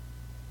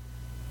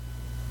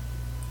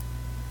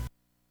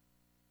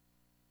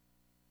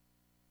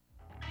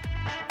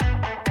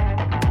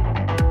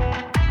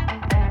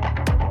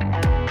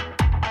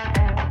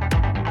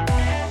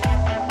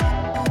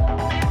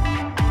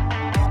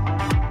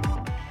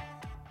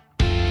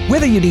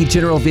 Whether you need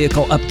general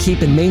vehicle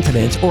upkeep and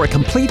maintenance or a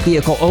complete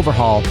vehicle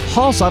overhaul,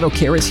 Hall's Auto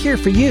Care is here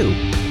for you.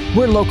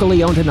 We're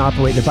locally owned and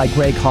operated by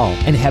Greg Hall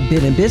and have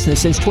been in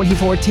business since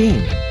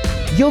 2014.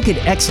 You'll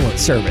get excellent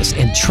service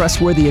and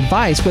trustworthy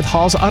advice with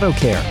Hall's Auto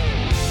Care.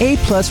 A+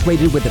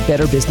 rated with the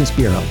Better Business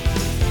Bureau.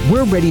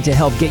 We're ready to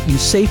help get you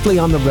safely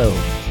on the road.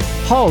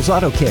 Hall's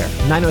Auto Care,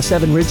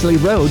 907 Ridgely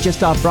Road,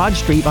 just off Broad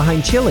Street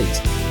behind Chili's.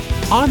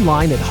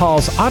 Online at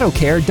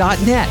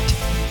hallsautocare.net.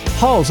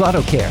 Hall's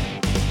Auto Care.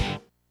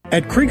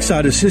 At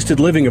Creekside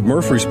Assisted Living of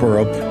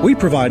Murfreesboro, we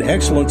provide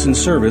excellence in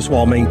service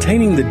while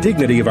maintaining the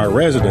dignity of our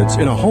residents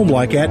in a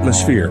home-like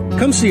atmosphere.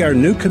 Come see our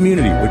new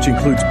community, which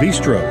includes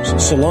bistros,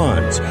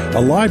 salons,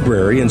 a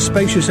library, and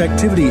spacious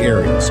activity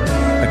areas.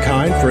 A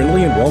kind,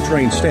 friendly, and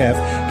well-trained staff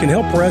can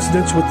help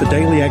residents with the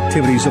daily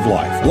activities of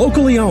life.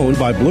 Locally owned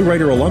by Blue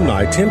Raider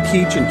alumni Tim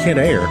Keach and Kent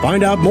Ayer.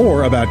 Find out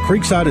more about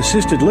Creekside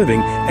Assisted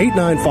Living,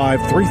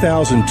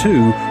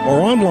 895-3002, or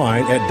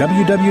online at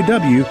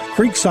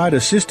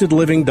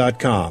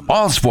www.creeksideassistedliving.com.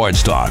 All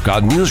sports talk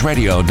on News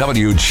Radio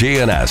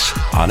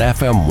WGNS on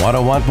FM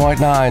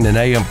 101.9 and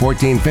AM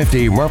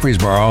 1450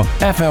 Murfreesboro,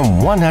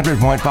 FM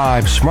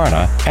 100.5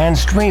 Smyrna, and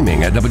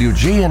streaming at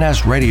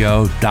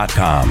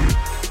WGNSradio.com.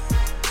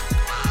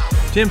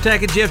 Tim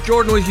Tackett, Jeff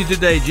Jordan with you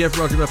today. Jeff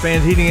brought to you by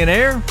Fans Heating and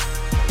Air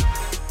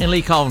and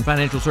Lee Colvin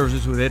Financial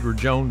Services with Edward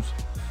Jones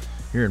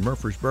here in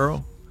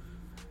Murfreesboro.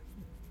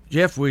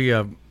 Jeff, I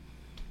want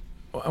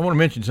to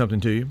mention something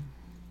to you.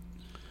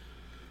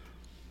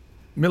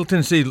 Middle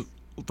Tennessee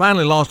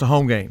finally lost a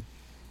home game.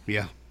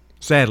 Yeah.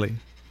 Sadly.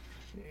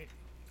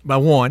 By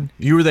one.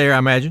 You were there, I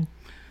imagine.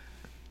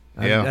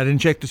 Yeah. I didn't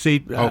check the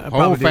seat.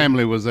 Whole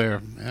family was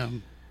there. Yeah.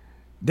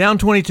 Down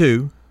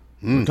 22.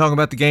 We're talking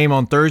about the game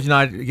on Thursday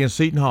night against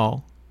Seton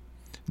Hall.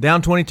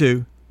 Down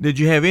 22. Did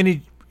you have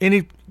any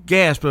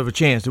gasp of a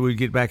chance that we'd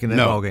get back in that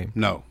ball game?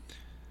 No.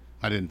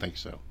 I didn't think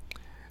so.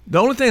 The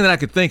only thing that I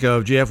could think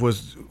of, Jeff,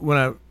 was when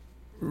I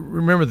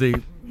remember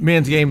the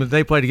men's game that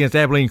they played against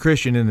Abilene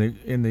Christian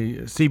in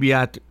the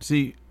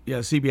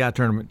CBI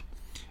tournament.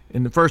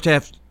 In the first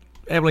half,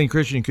 Abilene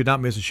Christian could not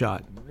miss a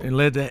shot and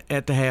led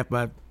at the half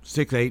by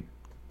 6, 8,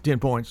 10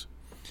 points.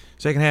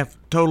 Second half,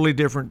 totally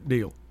different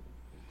deal.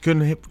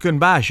 Couldn't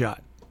buy a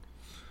shot.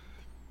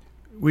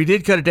 We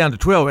did cut it down to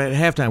 12 at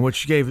halftime,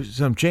 which gave us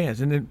some chance.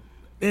 And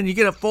then you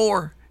get a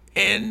 4,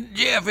 and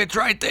Jeff, it's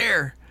right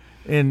there.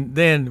 And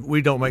then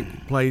we don't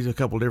make plays a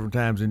couple different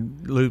times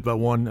and lose by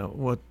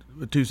 1,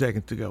 2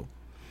 seconds to go.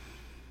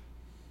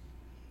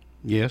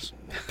 Yes.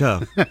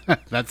 Tough.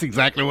 That's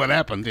exactly what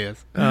happened,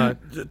 yes.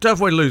 Tough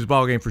way to lose a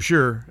ball game for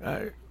sure.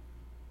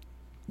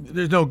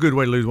 There's no good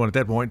way to lose one at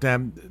that point in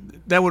time.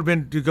 That would have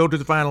been to go to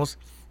the finals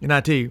in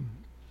IT.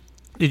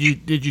 Did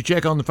you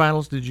check on the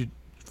finals? Did you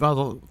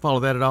follow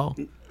that at all?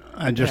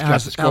 I just got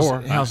the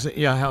score. How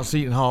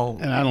Seton Hall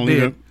and I don't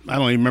did. I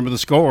don't even remember the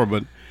score,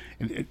 but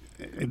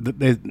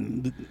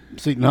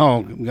Seton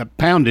Hall got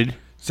pounded.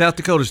 South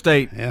Dakota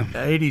State,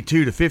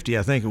 82-50,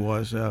 I think it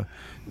was.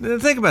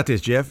 Think about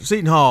this, Jeff.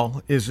 Seton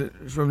Hall is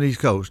from the East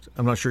Coast.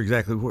 I'm not sure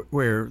exactly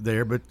where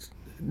there, but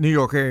New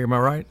York area, am I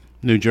right?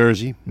 New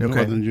Jersey. Okay.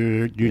 Northern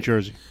New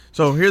Jersey.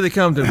 So here they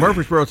come to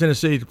Murfreesboro,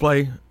 Tennessee to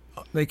play.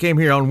 They came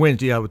here on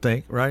Wednesday, I would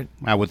think, right?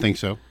 I would think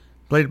so.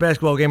 Played a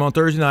basketball game on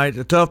Thursday night.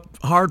 A tough,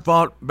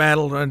 hard-fought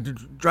battle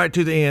right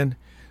to the end.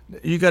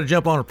 You got to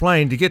jump on a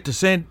plane to get to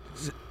South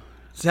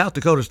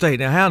Dakota State.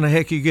 Now, how in the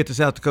heck you get to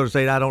South Dakota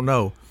State, I don't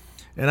know.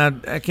 And I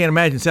can't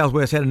imagine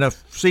Southwest had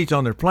enough seats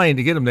on their plane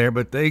to get them there,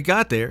 but they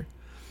got there.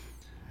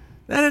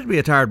 That had to be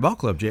a tired ball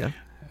club, Jeff.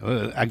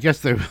 I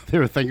guess they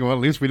were thinking, well, at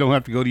least we don't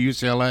have to go to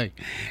UCLA.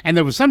 And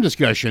there was some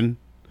discussion.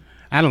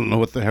 I don't know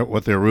what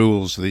their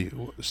rules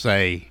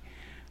say,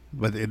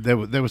 but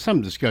there was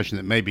some discussion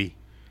that maybe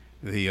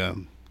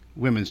the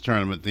women's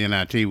tournament, the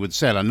NIT, would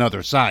set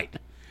another site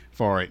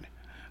for it,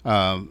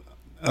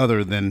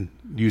 other than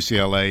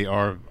UCLA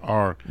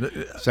or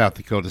South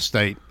Dakota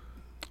State.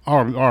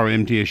 Or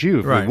MTSU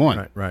if we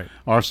won, right.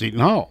 Or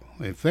Seton Hall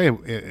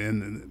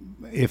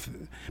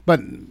but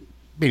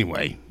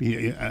anyway,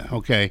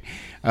 okay.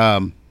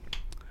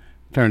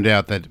 Turned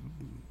out that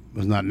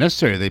was not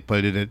necessary. They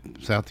played it at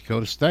South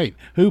Dakota State,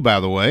 who, by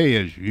the way,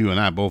 as you and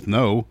I both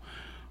know,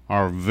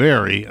 are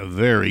very,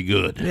 very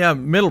good. Yeah,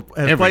 Middle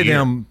has played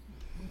them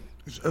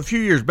a few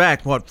years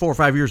back. 4 or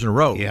 5 years in a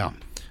row. Yeah,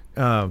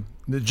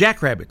 the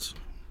Jackrabbits.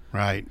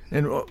 Right.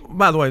 And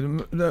by the way,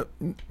 the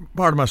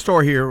part of my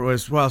story here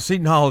was while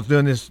Seton Hall is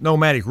doing this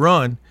nomadic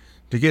run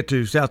to get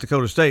to South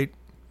Dakota State,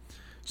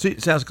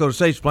 South Dakota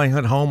State's playing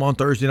at home on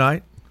Thursday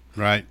night.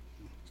 Right.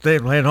 They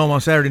played home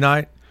on Saturday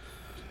night.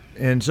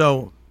 And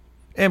so,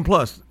 and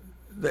plus,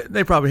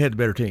 they probably had the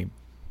better team.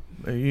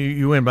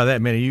 You win by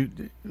that many.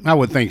 I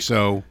would think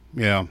so,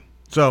 yeah.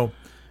 So,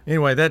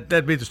 anyway,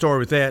 that'd be the story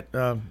with that.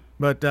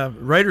 But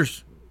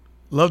Raiders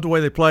loved the way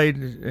they played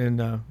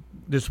and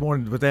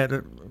disappointed with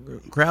that. The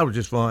crowd was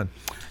just fun.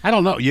 I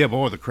don't know. Yeah,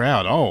 boy, the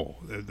crowd. Oh,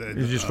 it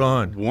was just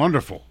fun.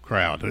 Wonderful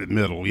crowd at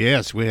Middle.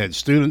 Yes, we had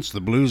students,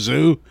 the Blue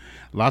Zoo,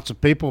 lots of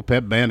people.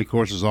 Pep band, of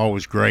course, is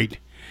always great.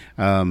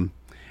 And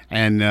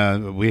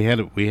we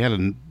had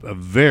a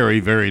very,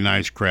 very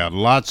nice crowd.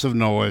 Lots of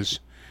noise.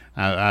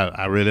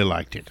 I really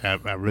liked it. I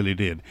really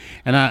did.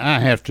 And I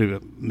have to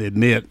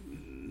admit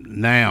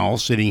now,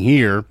 sitting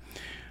here,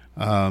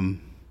 when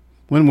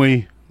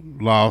we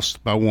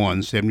lost by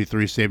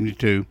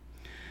 73-72,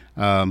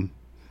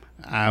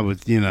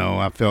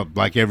 I felt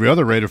like every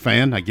other Raider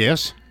fan, I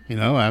guess.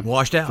 I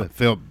washed out.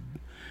 Felt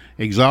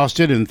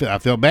exhausted and I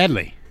felt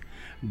badly.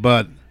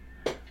 But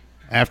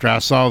after I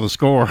saw the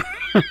score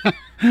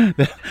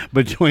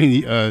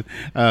between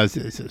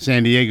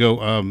San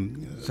Diego,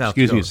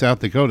 South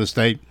Dakota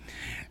State,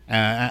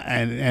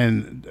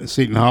 and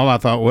Seton Hall, I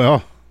thought,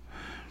 well,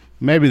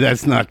 maybe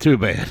that's not too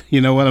bad. You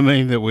know what I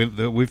mean? That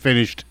we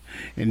finished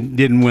and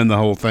didn't win the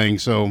whole thing.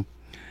 So.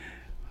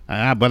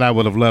 But I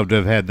would have loved to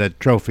have had that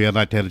trophy. I'd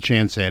like to have a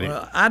chance at it.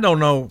 Well, I don't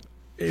know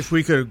if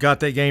we could have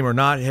got that game or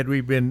not had we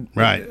been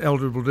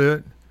eligible to do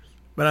it.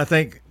 But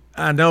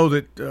I know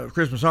that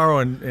Chris Massaro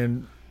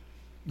and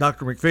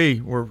Dr.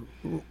 McPhee were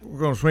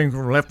going to swing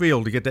from left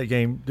field to get that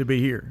game to be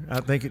here. I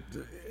think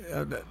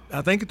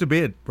I think it's a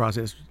bid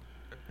process.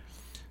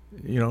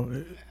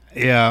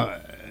 Yeah,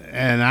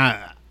 and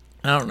I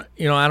don't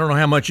know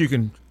how much you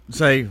can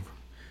say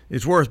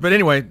it's worth, but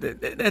anyway,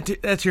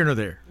 that's here nor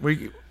there.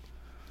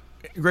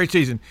 Great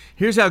season.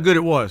 Here's how good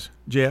it was,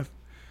 Jeff.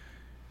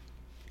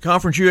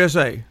 Conference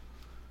USA.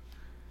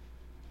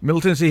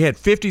 Middle Tennessee had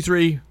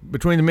 53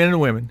 between the men and the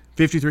women,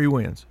 53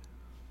 wins.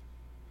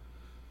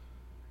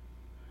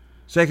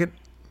 Second,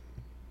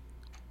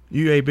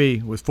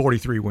 UAB with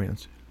 43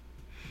 wins.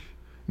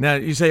 Now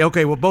you say,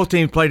 okay, well, both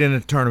teams played in a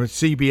tournament.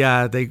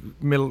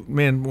 CBI,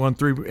 men won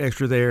 3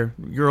 extra there.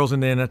 Girls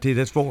in the NIT,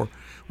 that's 4. Well,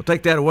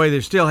 take that away.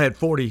 They still had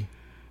 40.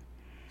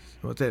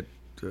 What's that?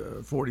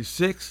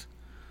 46.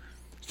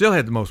 Still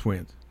had the most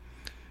wins.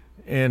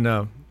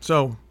 And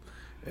so,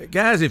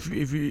 guys, if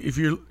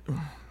you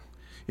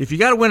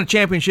got to win a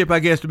championship, I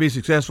guess, to be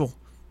successful,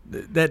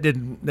 that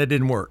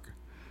didn't work.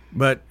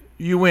 But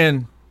you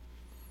win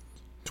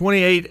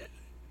 28,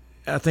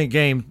 I think,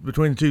 games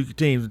between the two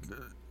teams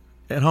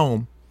at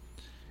home,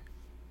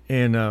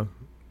 and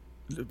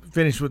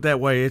finish with that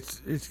way. It's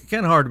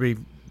kind of hard to be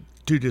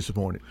too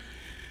disappointed.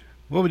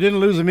 Well, we didn't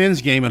lose a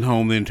men's game at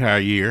home the entire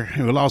year.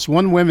 We lost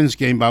one women's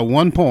game by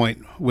 1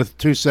 point with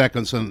 2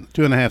 seconds and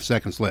 2.5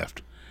 seconds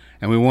left,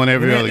 and we won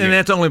every other game. And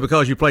that's only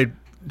because you played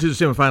to the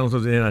semifinals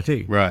of the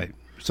NIT. Right.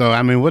 So,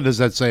 I mean, what does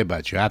that say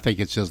about you? I think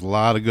it's just a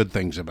lot of good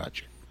things about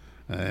you,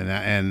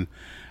 and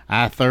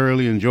I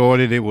thoroughly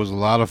enjoyed it. It was a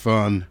lot of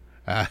fun.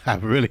 I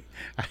really,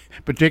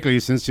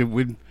 particularly since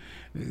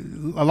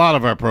a lot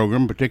of our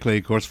program, particularly,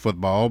 of course,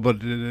 football,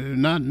 but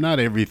not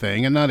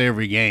everything and not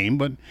every game,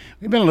 but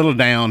we've been a little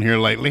down here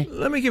lately.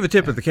 Let me give a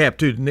tip of the cap,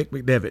 too, to Nick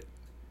McDevitt.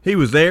 He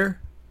was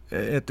there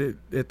at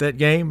that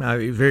game.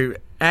 He was very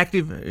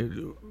active,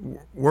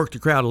 worked the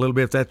crowd a little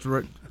bit, if that's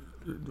what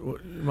you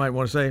might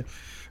want to say.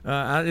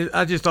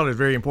 I just thought it was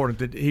very important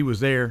that he was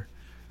there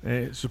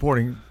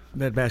supporting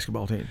that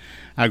basketball team.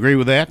 I agree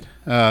with that.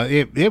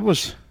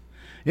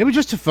 It was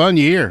just a fun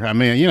year. I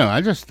mean,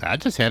 I just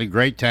had a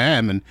great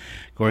time, and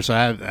of course,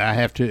 I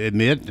have to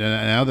admit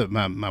now that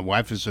my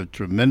wife is a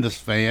tremendous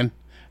fan,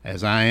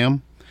 as I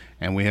am,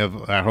 and we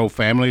have our whole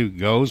family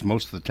goes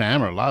most of the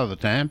time or a lot of the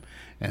time,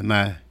 and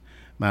my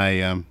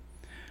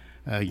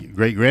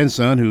great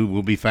grandson, who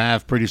will be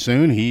 5 pretty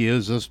soon, he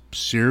is a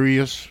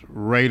serious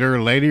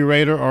Raider, Lady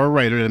Raider, or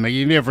Raider. Doesn't make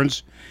any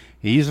difference.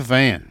 He's a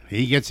fan.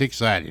 He gets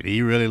excited.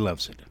 He really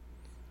loves it.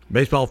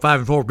 Baseball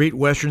 5-4 beat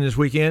Western this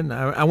weekend.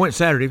 I went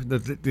Saturday,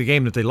 the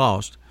game that they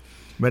lost,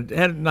 but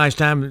had a nice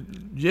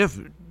time. Jeff,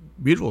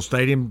 beautiful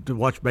stadium to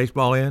watch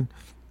baseball in.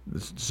 The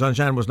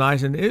sunshine was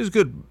nice, and it was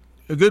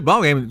a good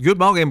ball game. Good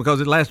ball game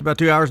because it lasted about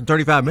 2 hours and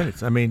 35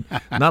 minutes. I mean,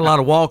 not a lot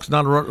of walks,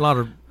 not a lot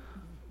of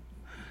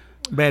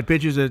bad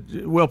pitches. A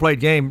well played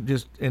game,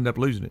 just end up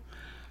losing it.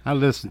 I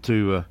listened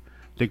to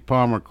Dick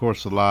Palmer, of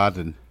course, a lot,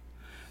 and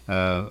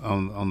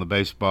on the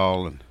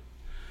baseball and.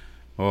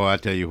 Oh, I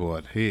tell you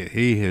what,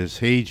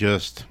 he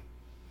just,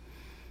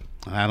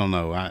 I don't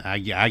know.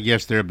 I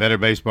guess there are better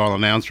baseball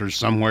announcers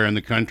somewhere in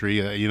the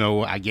country,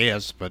 I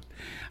guess, but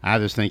I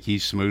just think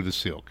he's smooth as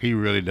silk. He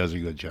really does a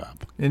good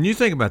job. And you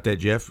think about that,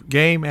 Jeff,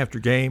 game after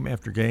game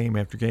after game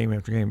after game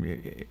after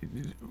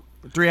game,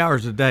 3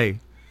 hours a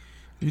day.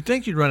 You'd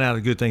think you'd run out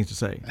of good things to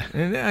say.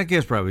 And I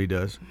guess probably he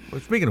does.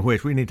 But speaking of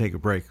which, we need to take a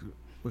break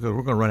because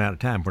we're going to run out of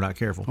time if we're not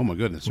careful. Oh, my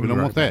goodness. We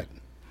don't want that.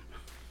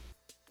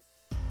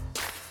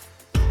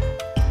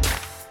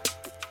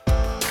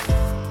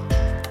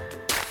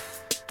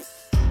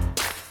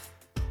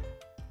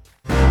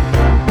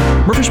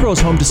 Murfreesboro is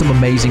home to some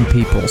amazing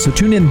people, so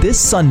tune in this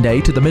Sunday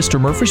to the Mr.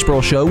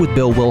 Murfreesboro Show with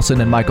Bill Wilson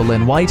and Michael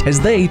Lynn White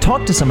as they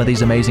talk to some of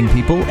these amazing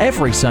people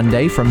every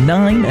Sunday from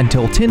 9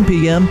 until 10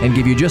 p.m. and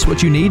give you just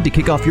what you need to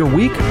kick off your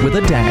week with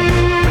a dang.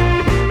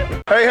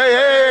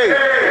 Hey!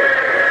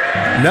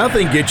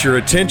 Nothing gets your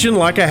attention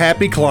like a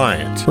happy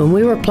client. When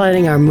we were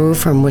planning our move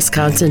from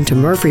Wisconsin to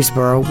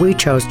Murfreesboro, we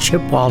chose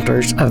Chip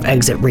Walters of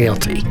Exit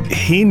Realty.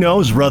 He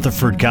knows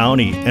Rutherford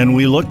County, and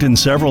we looked in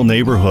several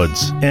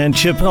neighborhoods. And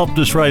Chip helped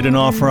us write an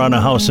offer on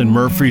a house in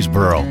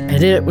Murfreesboro.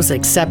 And it was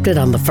accepted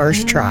on the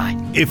first try.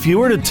 If you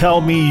were to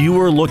tell me you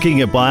were looking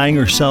at buying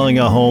or selling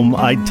a home,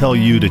 I'd tell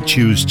you to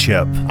choose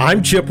Chip.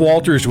 I'm Chip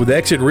Walters with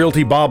Exit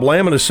Realty Bob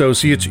Lamb &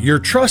 Associates, your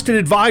trusted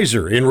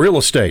advisor in real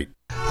estate.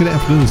 Good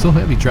afternoon. Still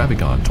heavy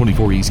traffic on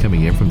 24 East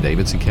coming in from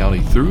Davidson County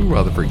through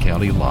Rutherford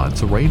County.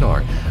 Lots of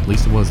radar. At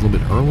least it was a little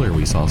bit earlier.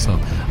 We saw some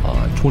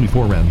on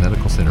 24 around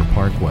Medical Center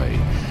Parkway.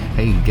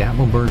 Hey,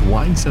 Gatlinburg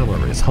Wine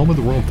Cellar is home of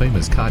the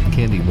world-famous cotton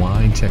candy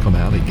wine. Check them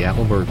out at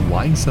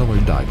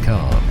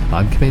GatlinburgWineCellar.com.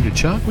 I'm Commander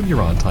Chuck with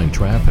your on-time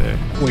traffic.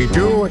 We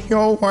do it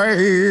your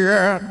way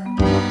at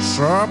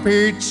Sir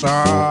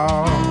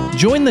Pizza.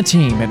 Join the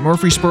team at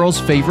Murfreesboro's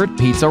favorite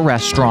pizza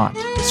restaurant.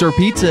 Sir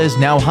Pizza is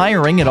now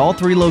hiring at all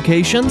 3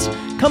 locations.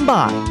 Come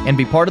by and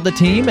be part of the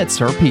team at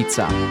Sir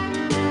Pizza.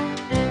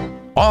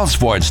 All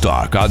Sports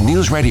Talk on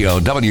News Radio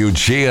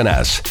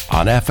WGNS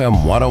on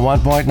FM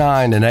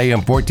 101.9 and AM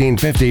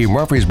 1450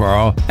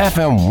 Murfreesboro,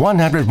 FM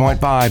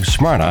 100.5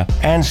 Smyrna,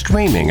 and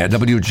streaming at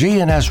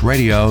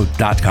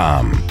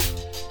WGNSradio.com.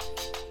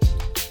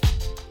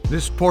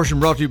 This portion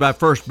brought to you by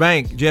First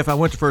Bank. Jeff, I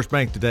went to First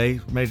Bank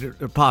today, made a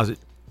deposit.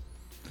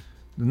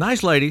 The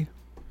nice lady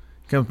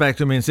comes back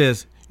to me and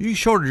says, you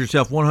shorted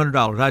yourself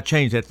 $100. I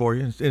changed that for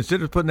you.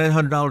 Instead of putting that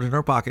 $100 in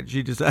her pocket,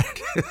 she decided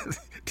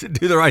to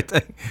do the right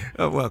thing.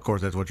 Well, of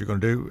course, that's what you're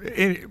going to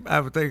do.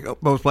 I would think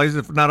most places,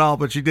 if not all,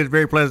 but she did it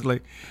very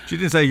pleasantly. She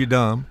didn't say you're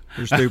dumb,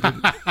 you're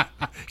stupid.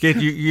 Can't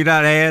you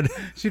not add?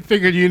 She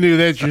figured you knew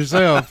that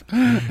yourself.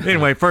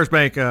 Anyway, First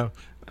Bank,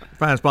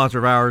 fine sponsor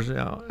of ours,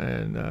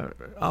 and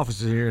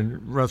offices here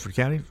in Rutherford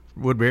County,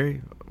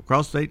 Woodbury,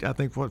 across the state. I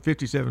think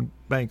 57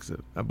 banks,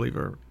 I believe,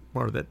 are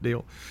part of that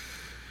deal.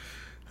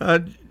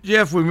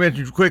 Jeff, we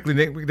mentioned quickly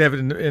Nick McDevitt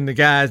and the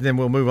guys, and then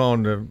we'll move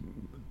on to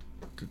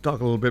talk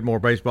a little bit more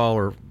baseball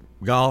or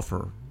golf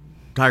or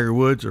Tiger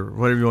Woods or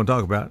whatever you want to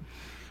talk about.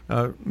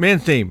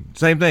 Men's team,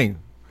 same thing.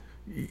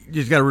 You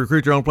just got to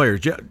recruit your own players.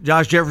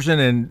 Josh Jefferson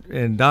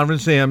and Donovan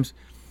Sims,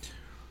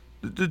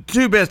 the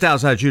two best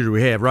outside shooters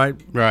we have, right?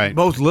 Right.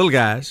 Both little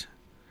guys.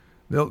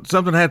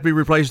 Something has to be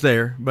replaced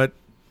there, but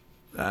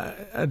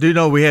I do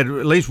know we had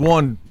at least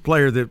one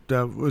player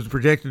that was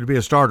projected to be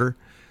a starter,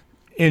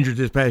 injured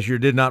this past year,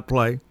 did not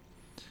play.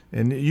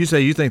 And you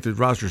say you think the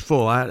roster's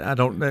full. I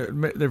don't.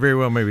 That very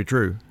well may be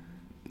true.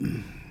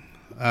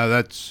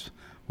 That's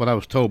what I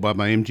was told by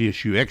my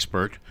MGSU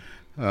expert.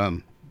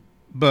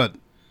 But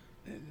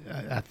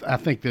I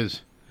think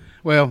there's,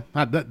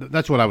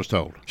 that's what I was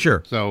told.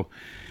 Sure. So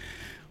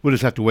we'll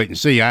just have to wait and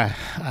see. I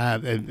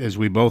as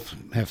we both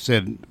have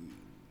said,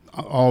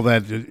 all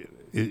that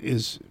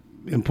is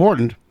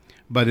important,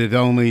 but it's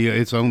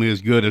only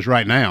as good as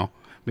right now,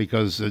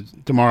 because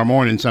tomorrow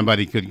morning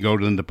somebody could go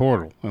in the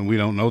portal, and we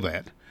don't know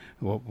that.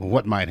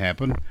 What might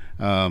happen.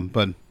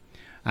 But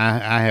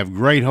I have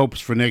great hopes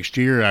for next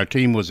year. Our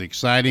team was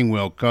exciting,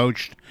 well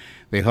coached.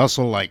 They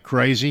hustle like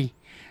crazy,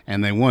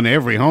 and they won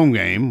every home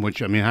game,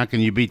 which, I mean, how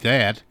can you beat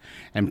that?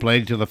 And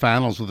played to the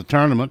finals of the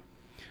tournament.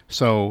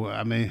 So,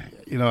 I mean,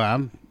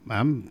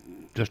 I'm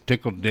just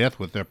tickled to death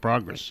with their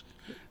progress.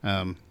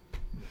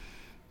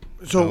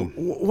 So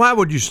why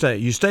would you stay?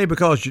 You stay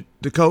because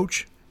the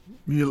coach,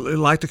 you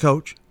like the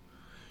coach.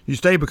 You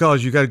stay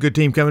because you got a good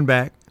team coming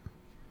back.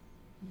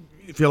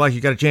 You feel like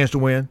you got a chance to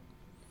win.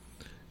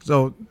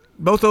 So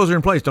both those are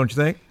in place, don't you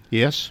think?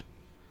 Yes,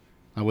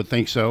 I would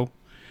think so.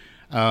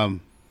 I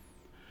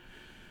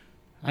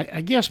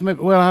guess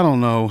maybe, I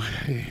don't know.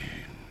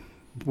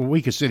 Well,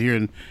 we could sit here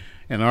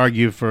and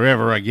argue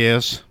forever, I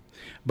guess.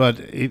 But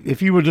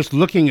if you were just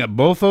looking at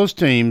both those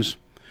teams,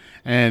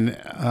 and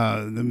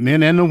the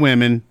men and the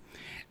women,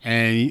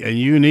 and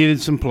you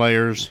needed some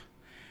players,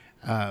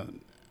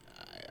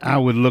 I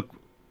would look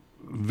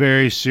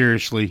very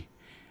seriously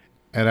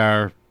at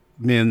our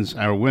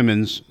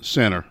women's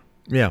center.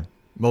 Yeah,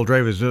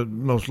 Boldreva is the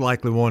most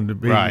likely one to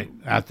be right.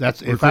 I'm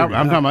talking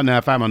about now.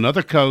 If I'm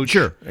another coach,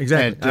 sure,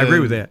 exactly. I agree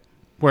with that.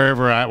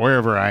 Wherever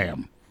I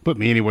am, put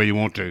me anywhere you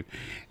want to,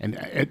 and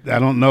I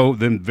don't know.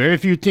 Then very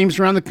few teams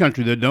around the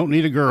country that don't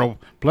need a girl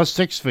plus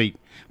 6 feet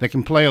that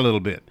can play a little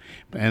bit,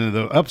 and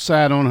the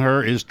upside on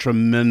her is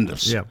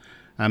tremendous. Yeah,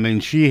 I mean,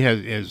 she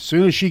has, as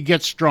soon as she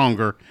gets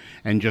stronger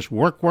and just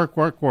work.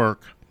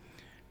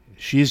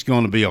 She's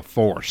going to be a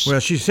force.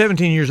 Well, she's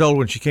 17 years old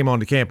when she came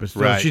onto campus.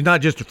 So right. She's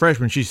not just a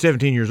freshman. She's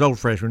 17 years old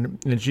freshman,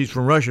 and she's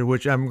from Russia,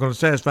 which I'm going to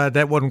satisfy.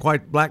 That wasn't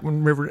quite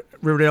Blackman,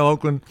 Riverdale,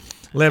 Oakland,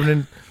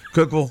 Lebanon,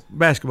 Cookeville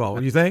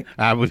basketball. You think?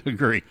 I would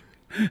agree.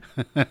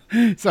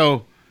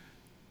 So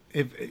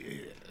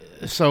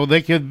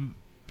they could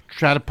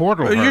try to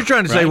portal her. You're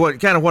trying to say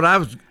what I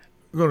was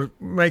going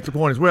to make the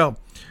point as well.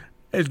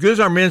 As good as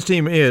our men's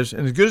team is,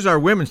 and as good as our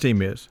women's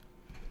team is,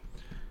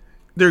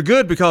 they're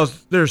good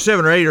because there's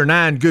 7 or 8 or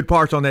 9 good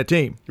parts on that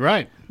team.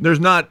 Right. There's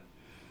not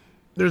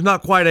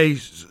quite a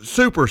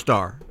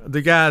superstar.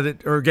 The guy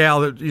that or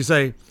gal that you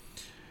say,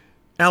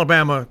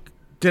 Alabama,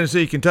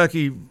 Tennessee,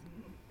 Kentucky,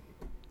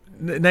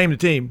 name the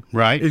team.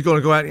 Right. Is going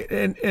to go out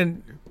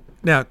and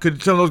now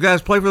could some of those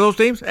guys play for those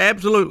teams?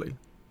 Absolutely.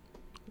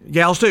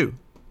 Gals too.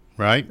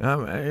 Right.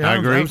 I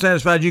agree. I'm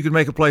satisfied you could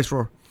make a place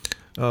for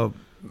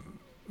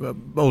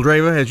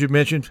Boldreva, as you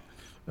mentioned.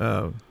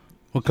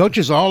 Well,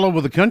 coaches all over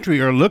the country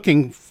are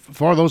looking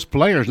for those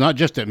players, not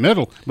just at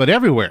middle, but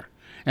everywhere.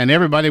 And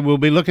everybody will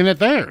be looking at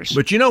theirs.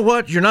 But you know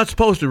what? You're not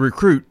supposed to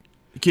recruit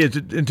kids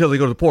until they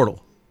go to the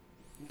portal.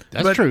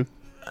 That's true.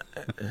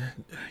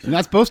 You're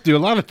not supposed to do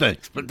a lot of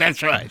things, but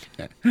that's right.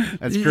 That's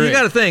correct. You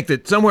got to think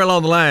that somewhere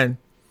along the line,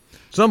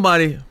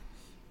 somebody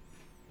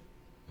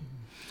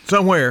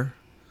somewhere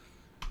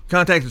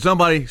contacted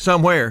somebody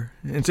somewhere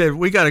and said,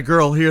 we got a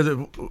girl here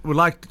that would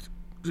like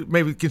to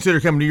maybe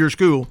consider coming to your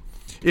school.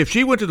 If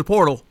she went to the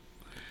portal,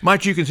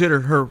 might you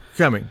consider her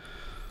coming?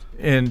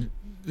 And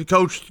the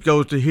coach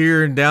goes to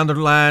here and down the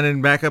line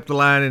and back up the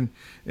line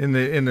and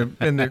in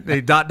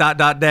the dot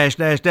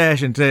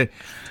dash and said,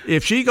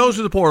 if she goes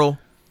to the portal,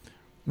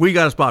 we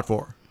got a spot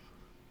for her.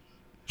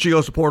 She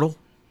goes to the portal,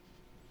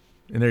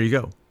 and there you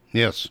go.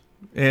 Yes.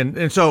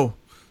 And so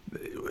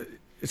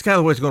it's kind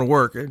of the way it's going to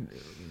work. And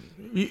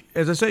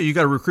as I say, you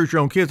got to recruit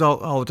your own kids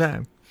all the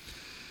time.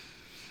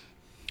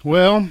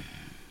 Well,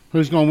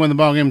 Who's going to win the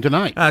ball game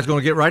tonight? I was going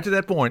to get right to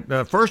that point.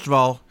 First of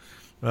all,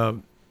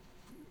 going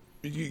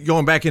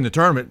back in the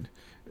tournament,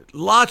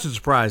 lots of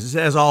surprises,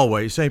 as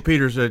always. St.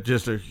 Peter's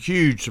just a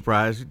huge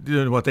surprise,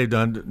 doing what they've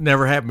done.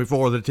 Never happened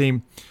before. The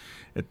team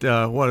at,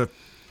 a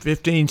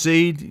 15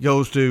 seed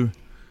goes to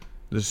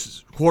the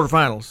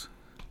quarterfinals.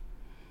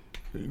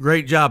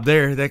 Great job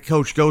there. That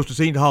coach goes to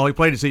Seton Hall. He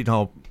played at Seton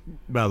Hall,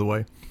 by the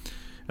way.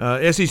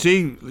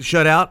 SEC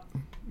shut out,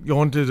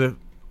 going to the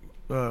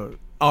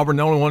Auburn,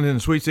 the only one in the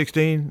Sweet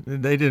 16.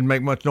 They didn't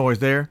make much noise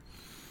there.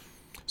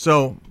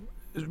 So,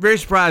 it's very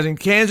surprising.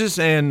 Kansas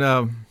and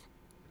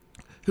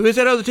who is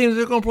that other team that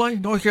they're going to play?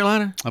 North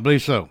Carolina? I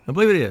believe so. I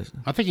believe it is.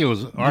 I think it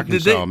was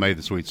Arkansas made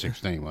the Sweet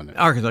 16, wasn't it?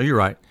 Arkansas, you're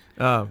right.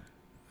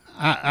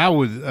 I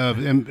would,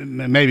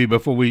 and maybe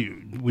before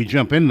we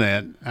jump in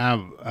that,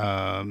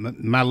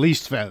 my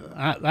least,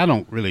 I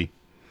don't really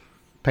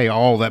pay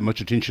all that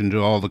much attention to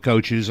all the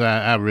coaches.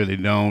 I really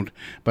don't.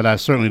 But I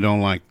certainly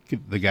don't like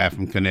the guy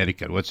from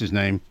Connecticut. What's his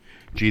name?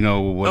 Gino,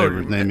 whatever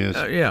his name is.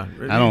 Yeah.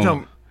 I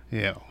don't.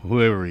 Yeah,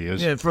 whoever he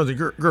is. Yeah, for the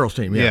girls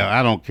team. Yeah.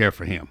 I don't care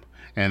for him.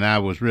 And I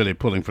was really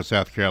pulling for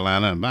South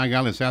Carolina, and by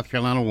golly, South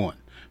Carolina won.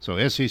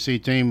 So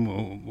SEC team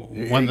won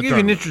the tournament. Give you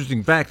an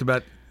interesting fact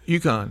about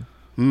UConn.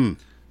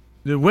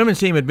 The women's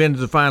team had been to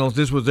the finals.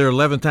 This was their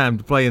 11th time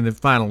to play in the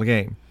final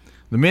game.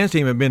 The men's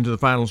team had been to the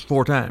finals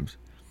 4 times.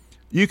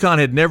 UConn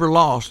had never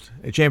lost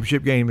a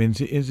championship game in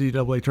the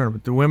NCAA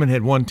tournament. The women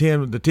had won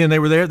 10. The 10 they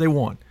were there, they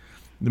won.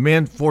 The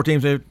men, 4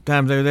 times they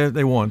were there,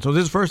 they won. So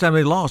this is the first time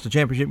they lost a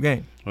championship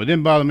game. Well, it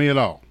didn't bother me at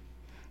all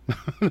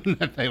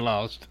that they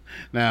lost.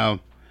 Now,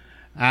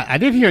 I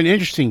did hear an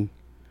interesting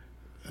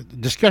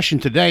discussion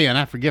today, and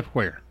I forget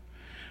where,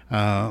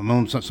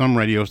 on some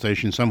radio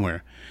station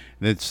somewhere,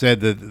 that said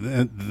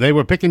that they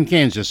were picking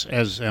Kansas,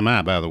 as am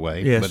I, by the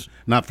way, yes. But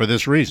not for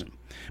this reason.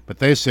 But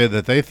they said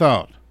that they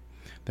thought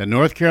that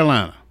North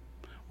Carolina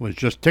was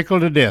just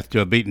tickled to death to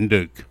have beaten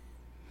Duke,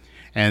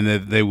 and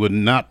that they would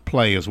not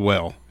play as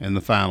well in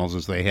the finals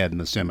as they had in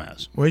the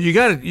semis. Well, you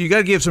got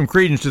to give some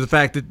credence to the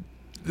fact that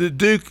the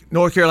Duke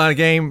North Carolina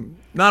game,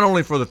 not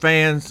only for the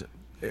fans,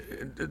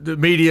 the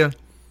media,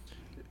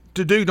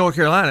 to Duke North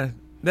Carolina,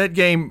 that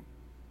game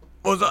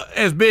was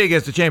as big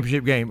as the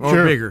championship game,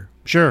 or bigger.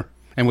 Sure.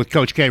 And with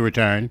Coach K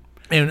retiring.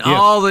 And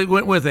all that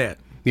went with that.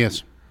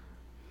 Yes.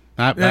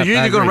 Now, you're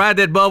either going to ride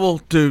that bubble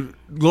to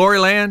glory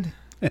land,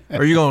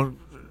 or you're going to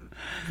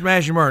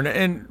smash and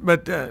burn.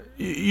 But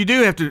you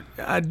do have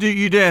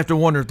to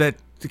wonder if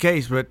that's the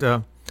case. But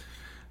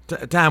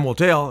time will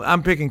tell.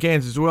 I'm picking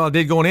Kansas as well. I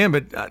did going in,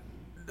 but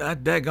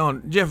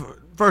Jeff.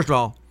 First of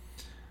all,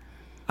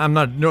 I'm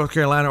not a North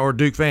Carolina or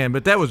Duke fan,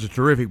 but that was a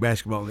terrific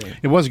basketball game.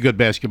 It was a good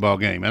basketball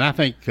game, and I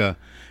think at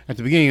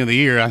the beginning of the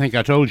year, I think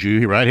I told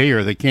you right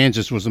here that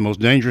Kansas was the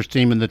most dangerous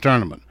team in the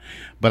tournament.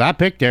 But I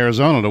picked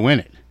Arizona to win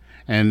it,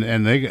 and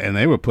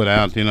they were put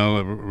out,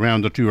 a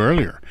round or two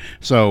earlier.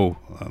 So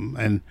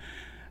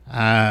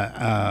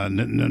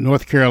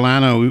North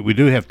Carolina, we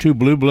do have 2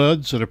 blue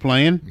bloods that are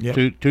playing, yep.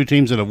 two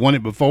teams that have won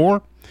it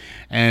before,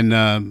 and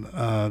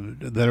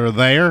that are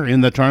there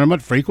in the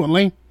tournament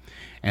frequently.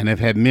 And they've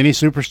had many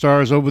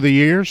superstars over the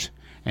years,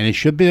 and it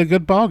should be a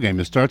good ball game.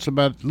 It starts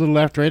about a little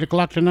after 8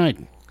 o'clock tonight.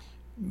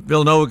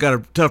 Villanova got a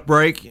tough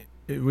break.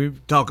 We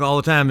talk all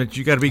the time that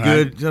you got to be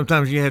good.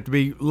 Sometimes you have to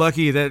be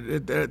lucky.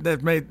 That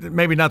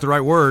maybe not the right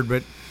word,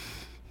 but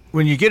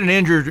when you get an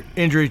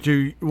injury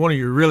to one of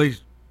your really,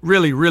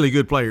 really, really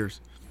good players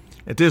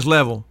at this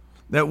level,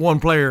 that one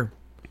player,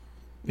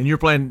 and you're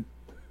playing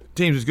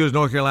teams as good as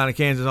North Carolina,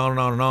 Kansas, on and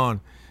on and on,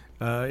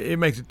 it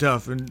makes it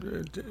tough.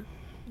 And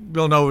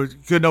Villanova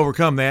couldn't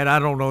overcome that. I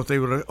don't know if they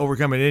would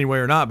overcome it anyway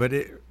or not, but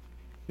it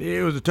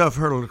was a tough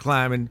hurdle to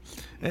climb, and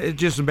it's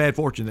just some bad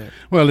fortune there.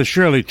 Well, it's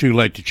surely too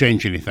late to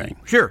change anything.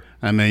 Sure.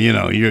 I mean,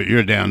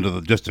 you're down to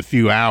just a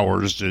few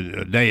hours,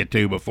 a day or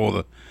two before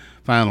the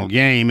final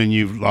game, and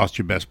you've lost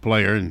your best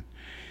player, and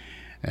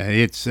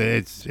it's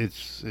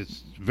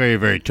very,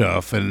 very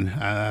tough. And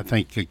I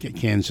think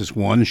Kansas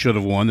should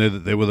have won.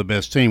 They were the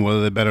best team.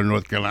 Whether they're better than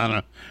North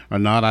Carolina or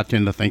not, I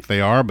tend to think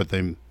they are, but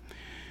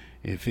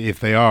if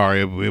they are,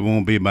 it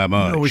won't be by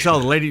much. We saw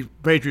the Lady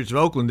Patriots of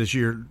Oakland this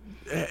year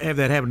have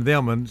that happen to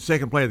them on the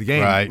second play of the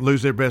game,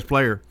 lose their best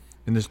player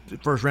in this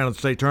first round of the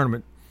state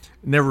tournament.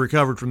 Never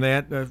recovered from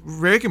that.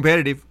 Very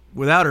competitive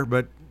without her,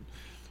 but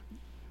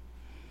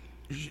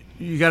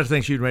you got to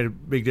think she'd made a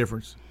big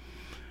difference.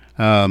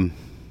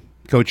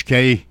 Coach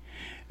K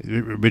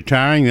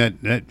retiring,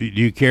 do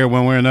you care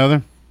one way or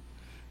another?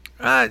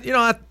 I'm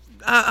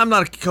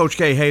not a Coach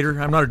K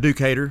hater. I'm not a Duke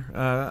hater.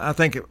 I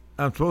think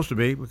I'm supposed to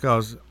be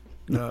because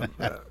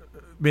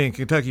being a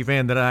Kentucky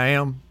fan that I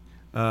am,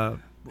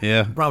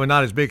 probably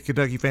not as big a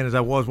Kentucky fan as I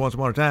was once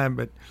upon a time,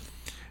 but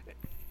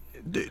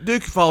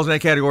Duke falls in that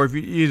category if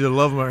you either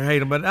love them or hate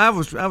them. But I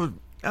was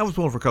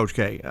pulling for Coach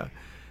K. I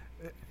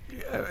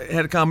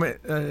had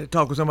a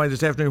talk with somebody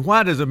this afternoon.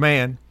 Why does a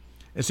man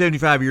at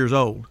 75 years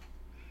old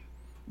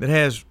that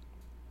has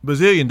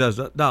bazillion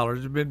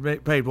dollars, has been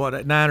paid $9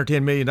 or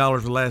 $10 million for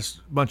the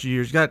last bunch of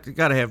years, got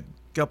to have a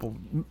couple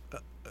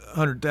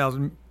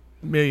 $100,000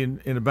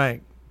 million in the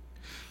bank?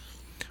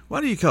 Why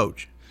do you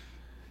coach?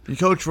 You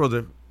coach for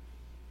the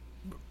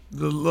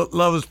love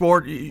of the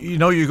sport. You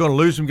know you're going to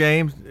lose some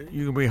games.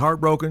 You're going to be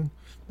heartbroken.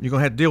 You're going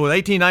to have to deal with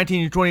 18,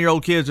 19,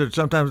 20-year-old kids that are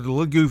sometimes a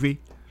little goofy.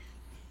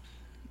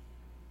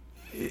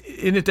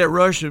 Isn't it that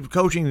rush of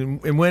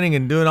coaching and winning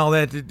and doing all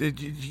that that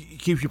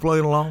keeps you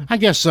plugging along? I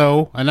guess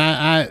so, and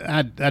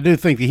I do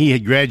think that he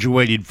had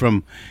graduated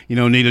from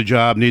need a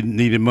job,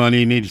 needed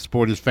money, needed to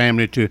support his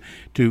family to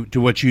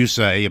what you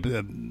say,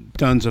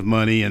 tons of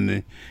money,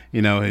 and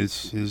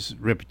his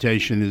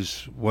reputation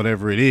is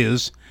whatever it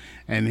is,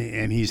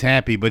 and he's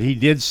happy. But he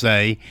did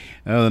say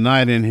the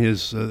night in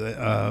his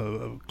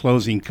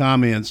closing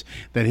comments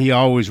that he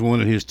always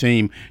wanted his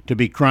team to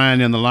be crying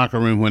in the locker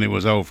room when it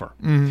was over,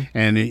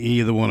 and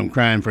he either want them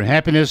crying for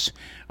happiness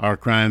or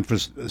crying for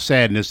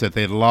sadness that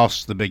they'd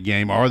lost the big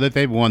game or that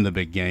they'd won the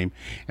big game.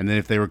 And then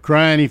if they were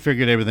crying, he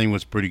figured everything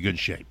was pretty good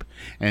shape.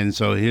 And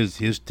so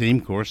his team,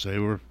 of course, they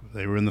were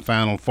in the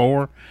Final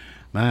Four.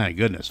 My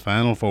goodness,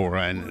 Final Four.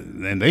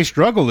 And they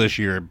struggled this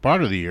year,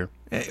 part of the year.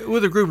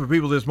 With a group of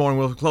people this morning,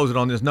 we'll close it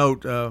on this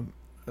note.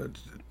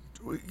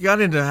 We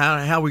got into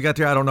how we got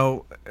there, I don't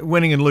know,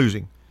 winning and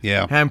losing.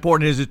 Yeah. How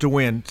important is it to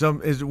win?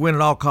 Is it win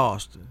at all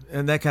costs?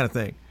 And that kind of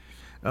thing.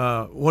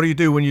 What do you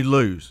do when you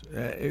lose?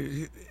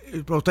 You're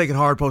supposed to take it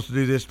hard, supposed to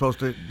do this, supposed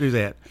to do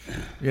that.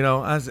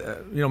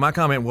 My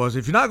comment was,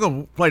 if you're not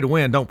going to play to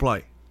win, don't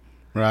play.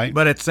 Right.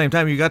 But at the same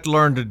time, you got to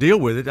learn to deal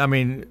with it. I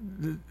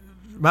mean,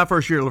 my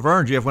first year at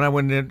Laverne, Jeff, when I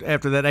went in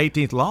after that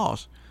 18th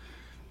loss,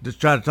 to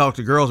try to talk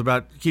to girls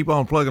about keep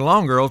on plugging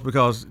along, girls,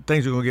 because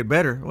things are going to get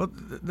better. Well,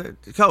 the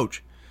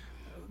coach,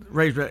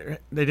 they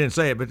didn't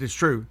say it, but it's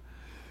true.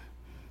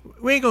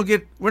 We're not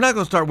going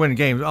to start winning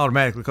games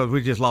automatically because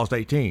we just lost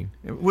 18,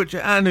 which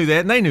I knew that,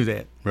 and they knew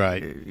that.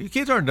 Right. Your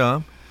kids aren't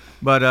dumb,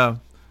 but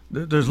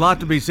there's a lot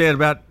to be said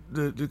about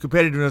the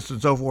competitiveness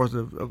and so forth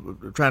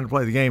of trying to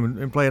play the game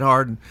and play it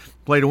hard and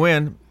play to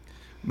win.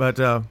 But,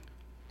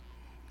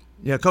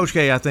 Coach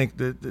K, I think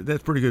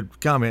that's a pretty good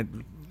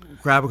comment.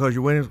 Cry because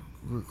you win,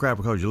 cry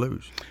because you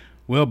lose.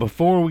 Well,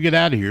 before we get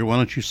out of here, why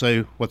don't you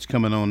say what's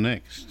coming on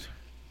next?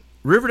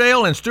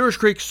 Riverdale and Stewart's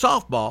Creek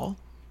softball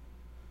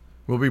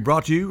will be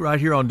brought to you right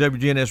here on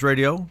WGNS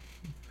Radio.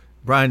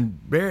 Brian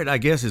Barrett, I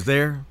guess, is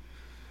there.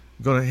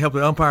 Going to help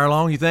the umpire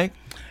along, you think?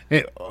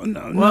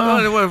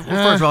 No.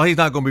 First of all, he's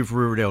not going to be for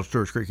Riverdale,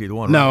 Stewart's Creek either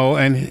one. No,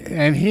 right?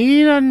 and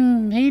he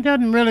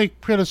doesn't really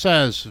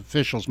criticize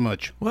officials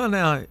much. Well,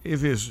 now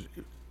if it's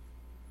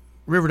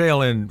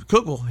Riverdale and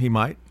Cookeville, he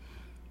might.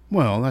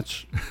 Well,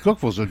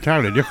 Cookeville's an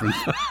entirely different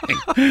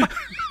thing.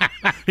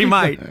 He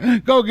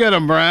might. Go get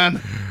him,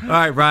 Brian. All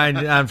right, Brian,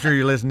 I'm sure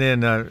you're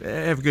listening.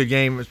 Have a good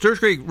game. Stewart's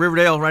Creek,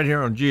 Riverdale, right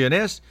here on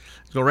GNS.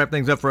 It's going to wrap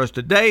things up for us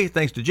today.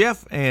 Thanks to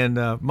Jeff, and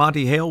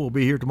Monty Hale will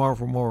be here tomorrow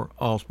for more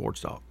All Sports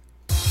Talk.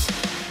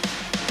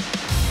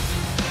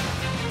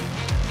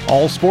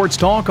 All Sports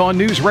Talk on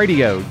News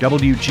Radio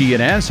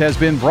WGNS has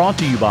been brought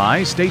to you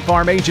by State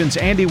Farm agents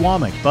Andy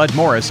Womack, Bud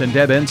Morris, and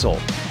Deb Ensel.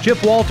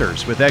 Chip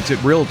Walters with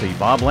Exit Realty,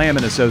 Bob Lamb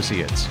and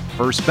Associates.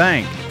 First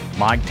Bank,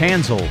 Mike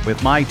Tanzel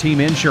with My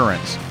Team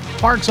Insurance.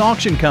 Parks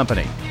Auction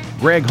Company,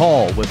 Greg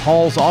Hall with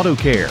Hall's Auto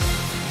Care.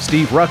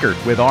 Steve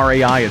Ruckert with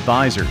RAI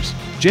Advisors.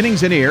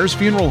 Jennings and Ayers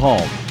Funeral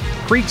Home.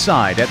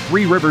 Creekside at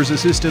Three Rivers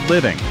Assisted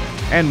Living.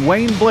 And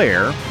Wayne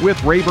Blair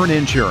with Rayburn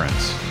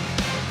Insurance.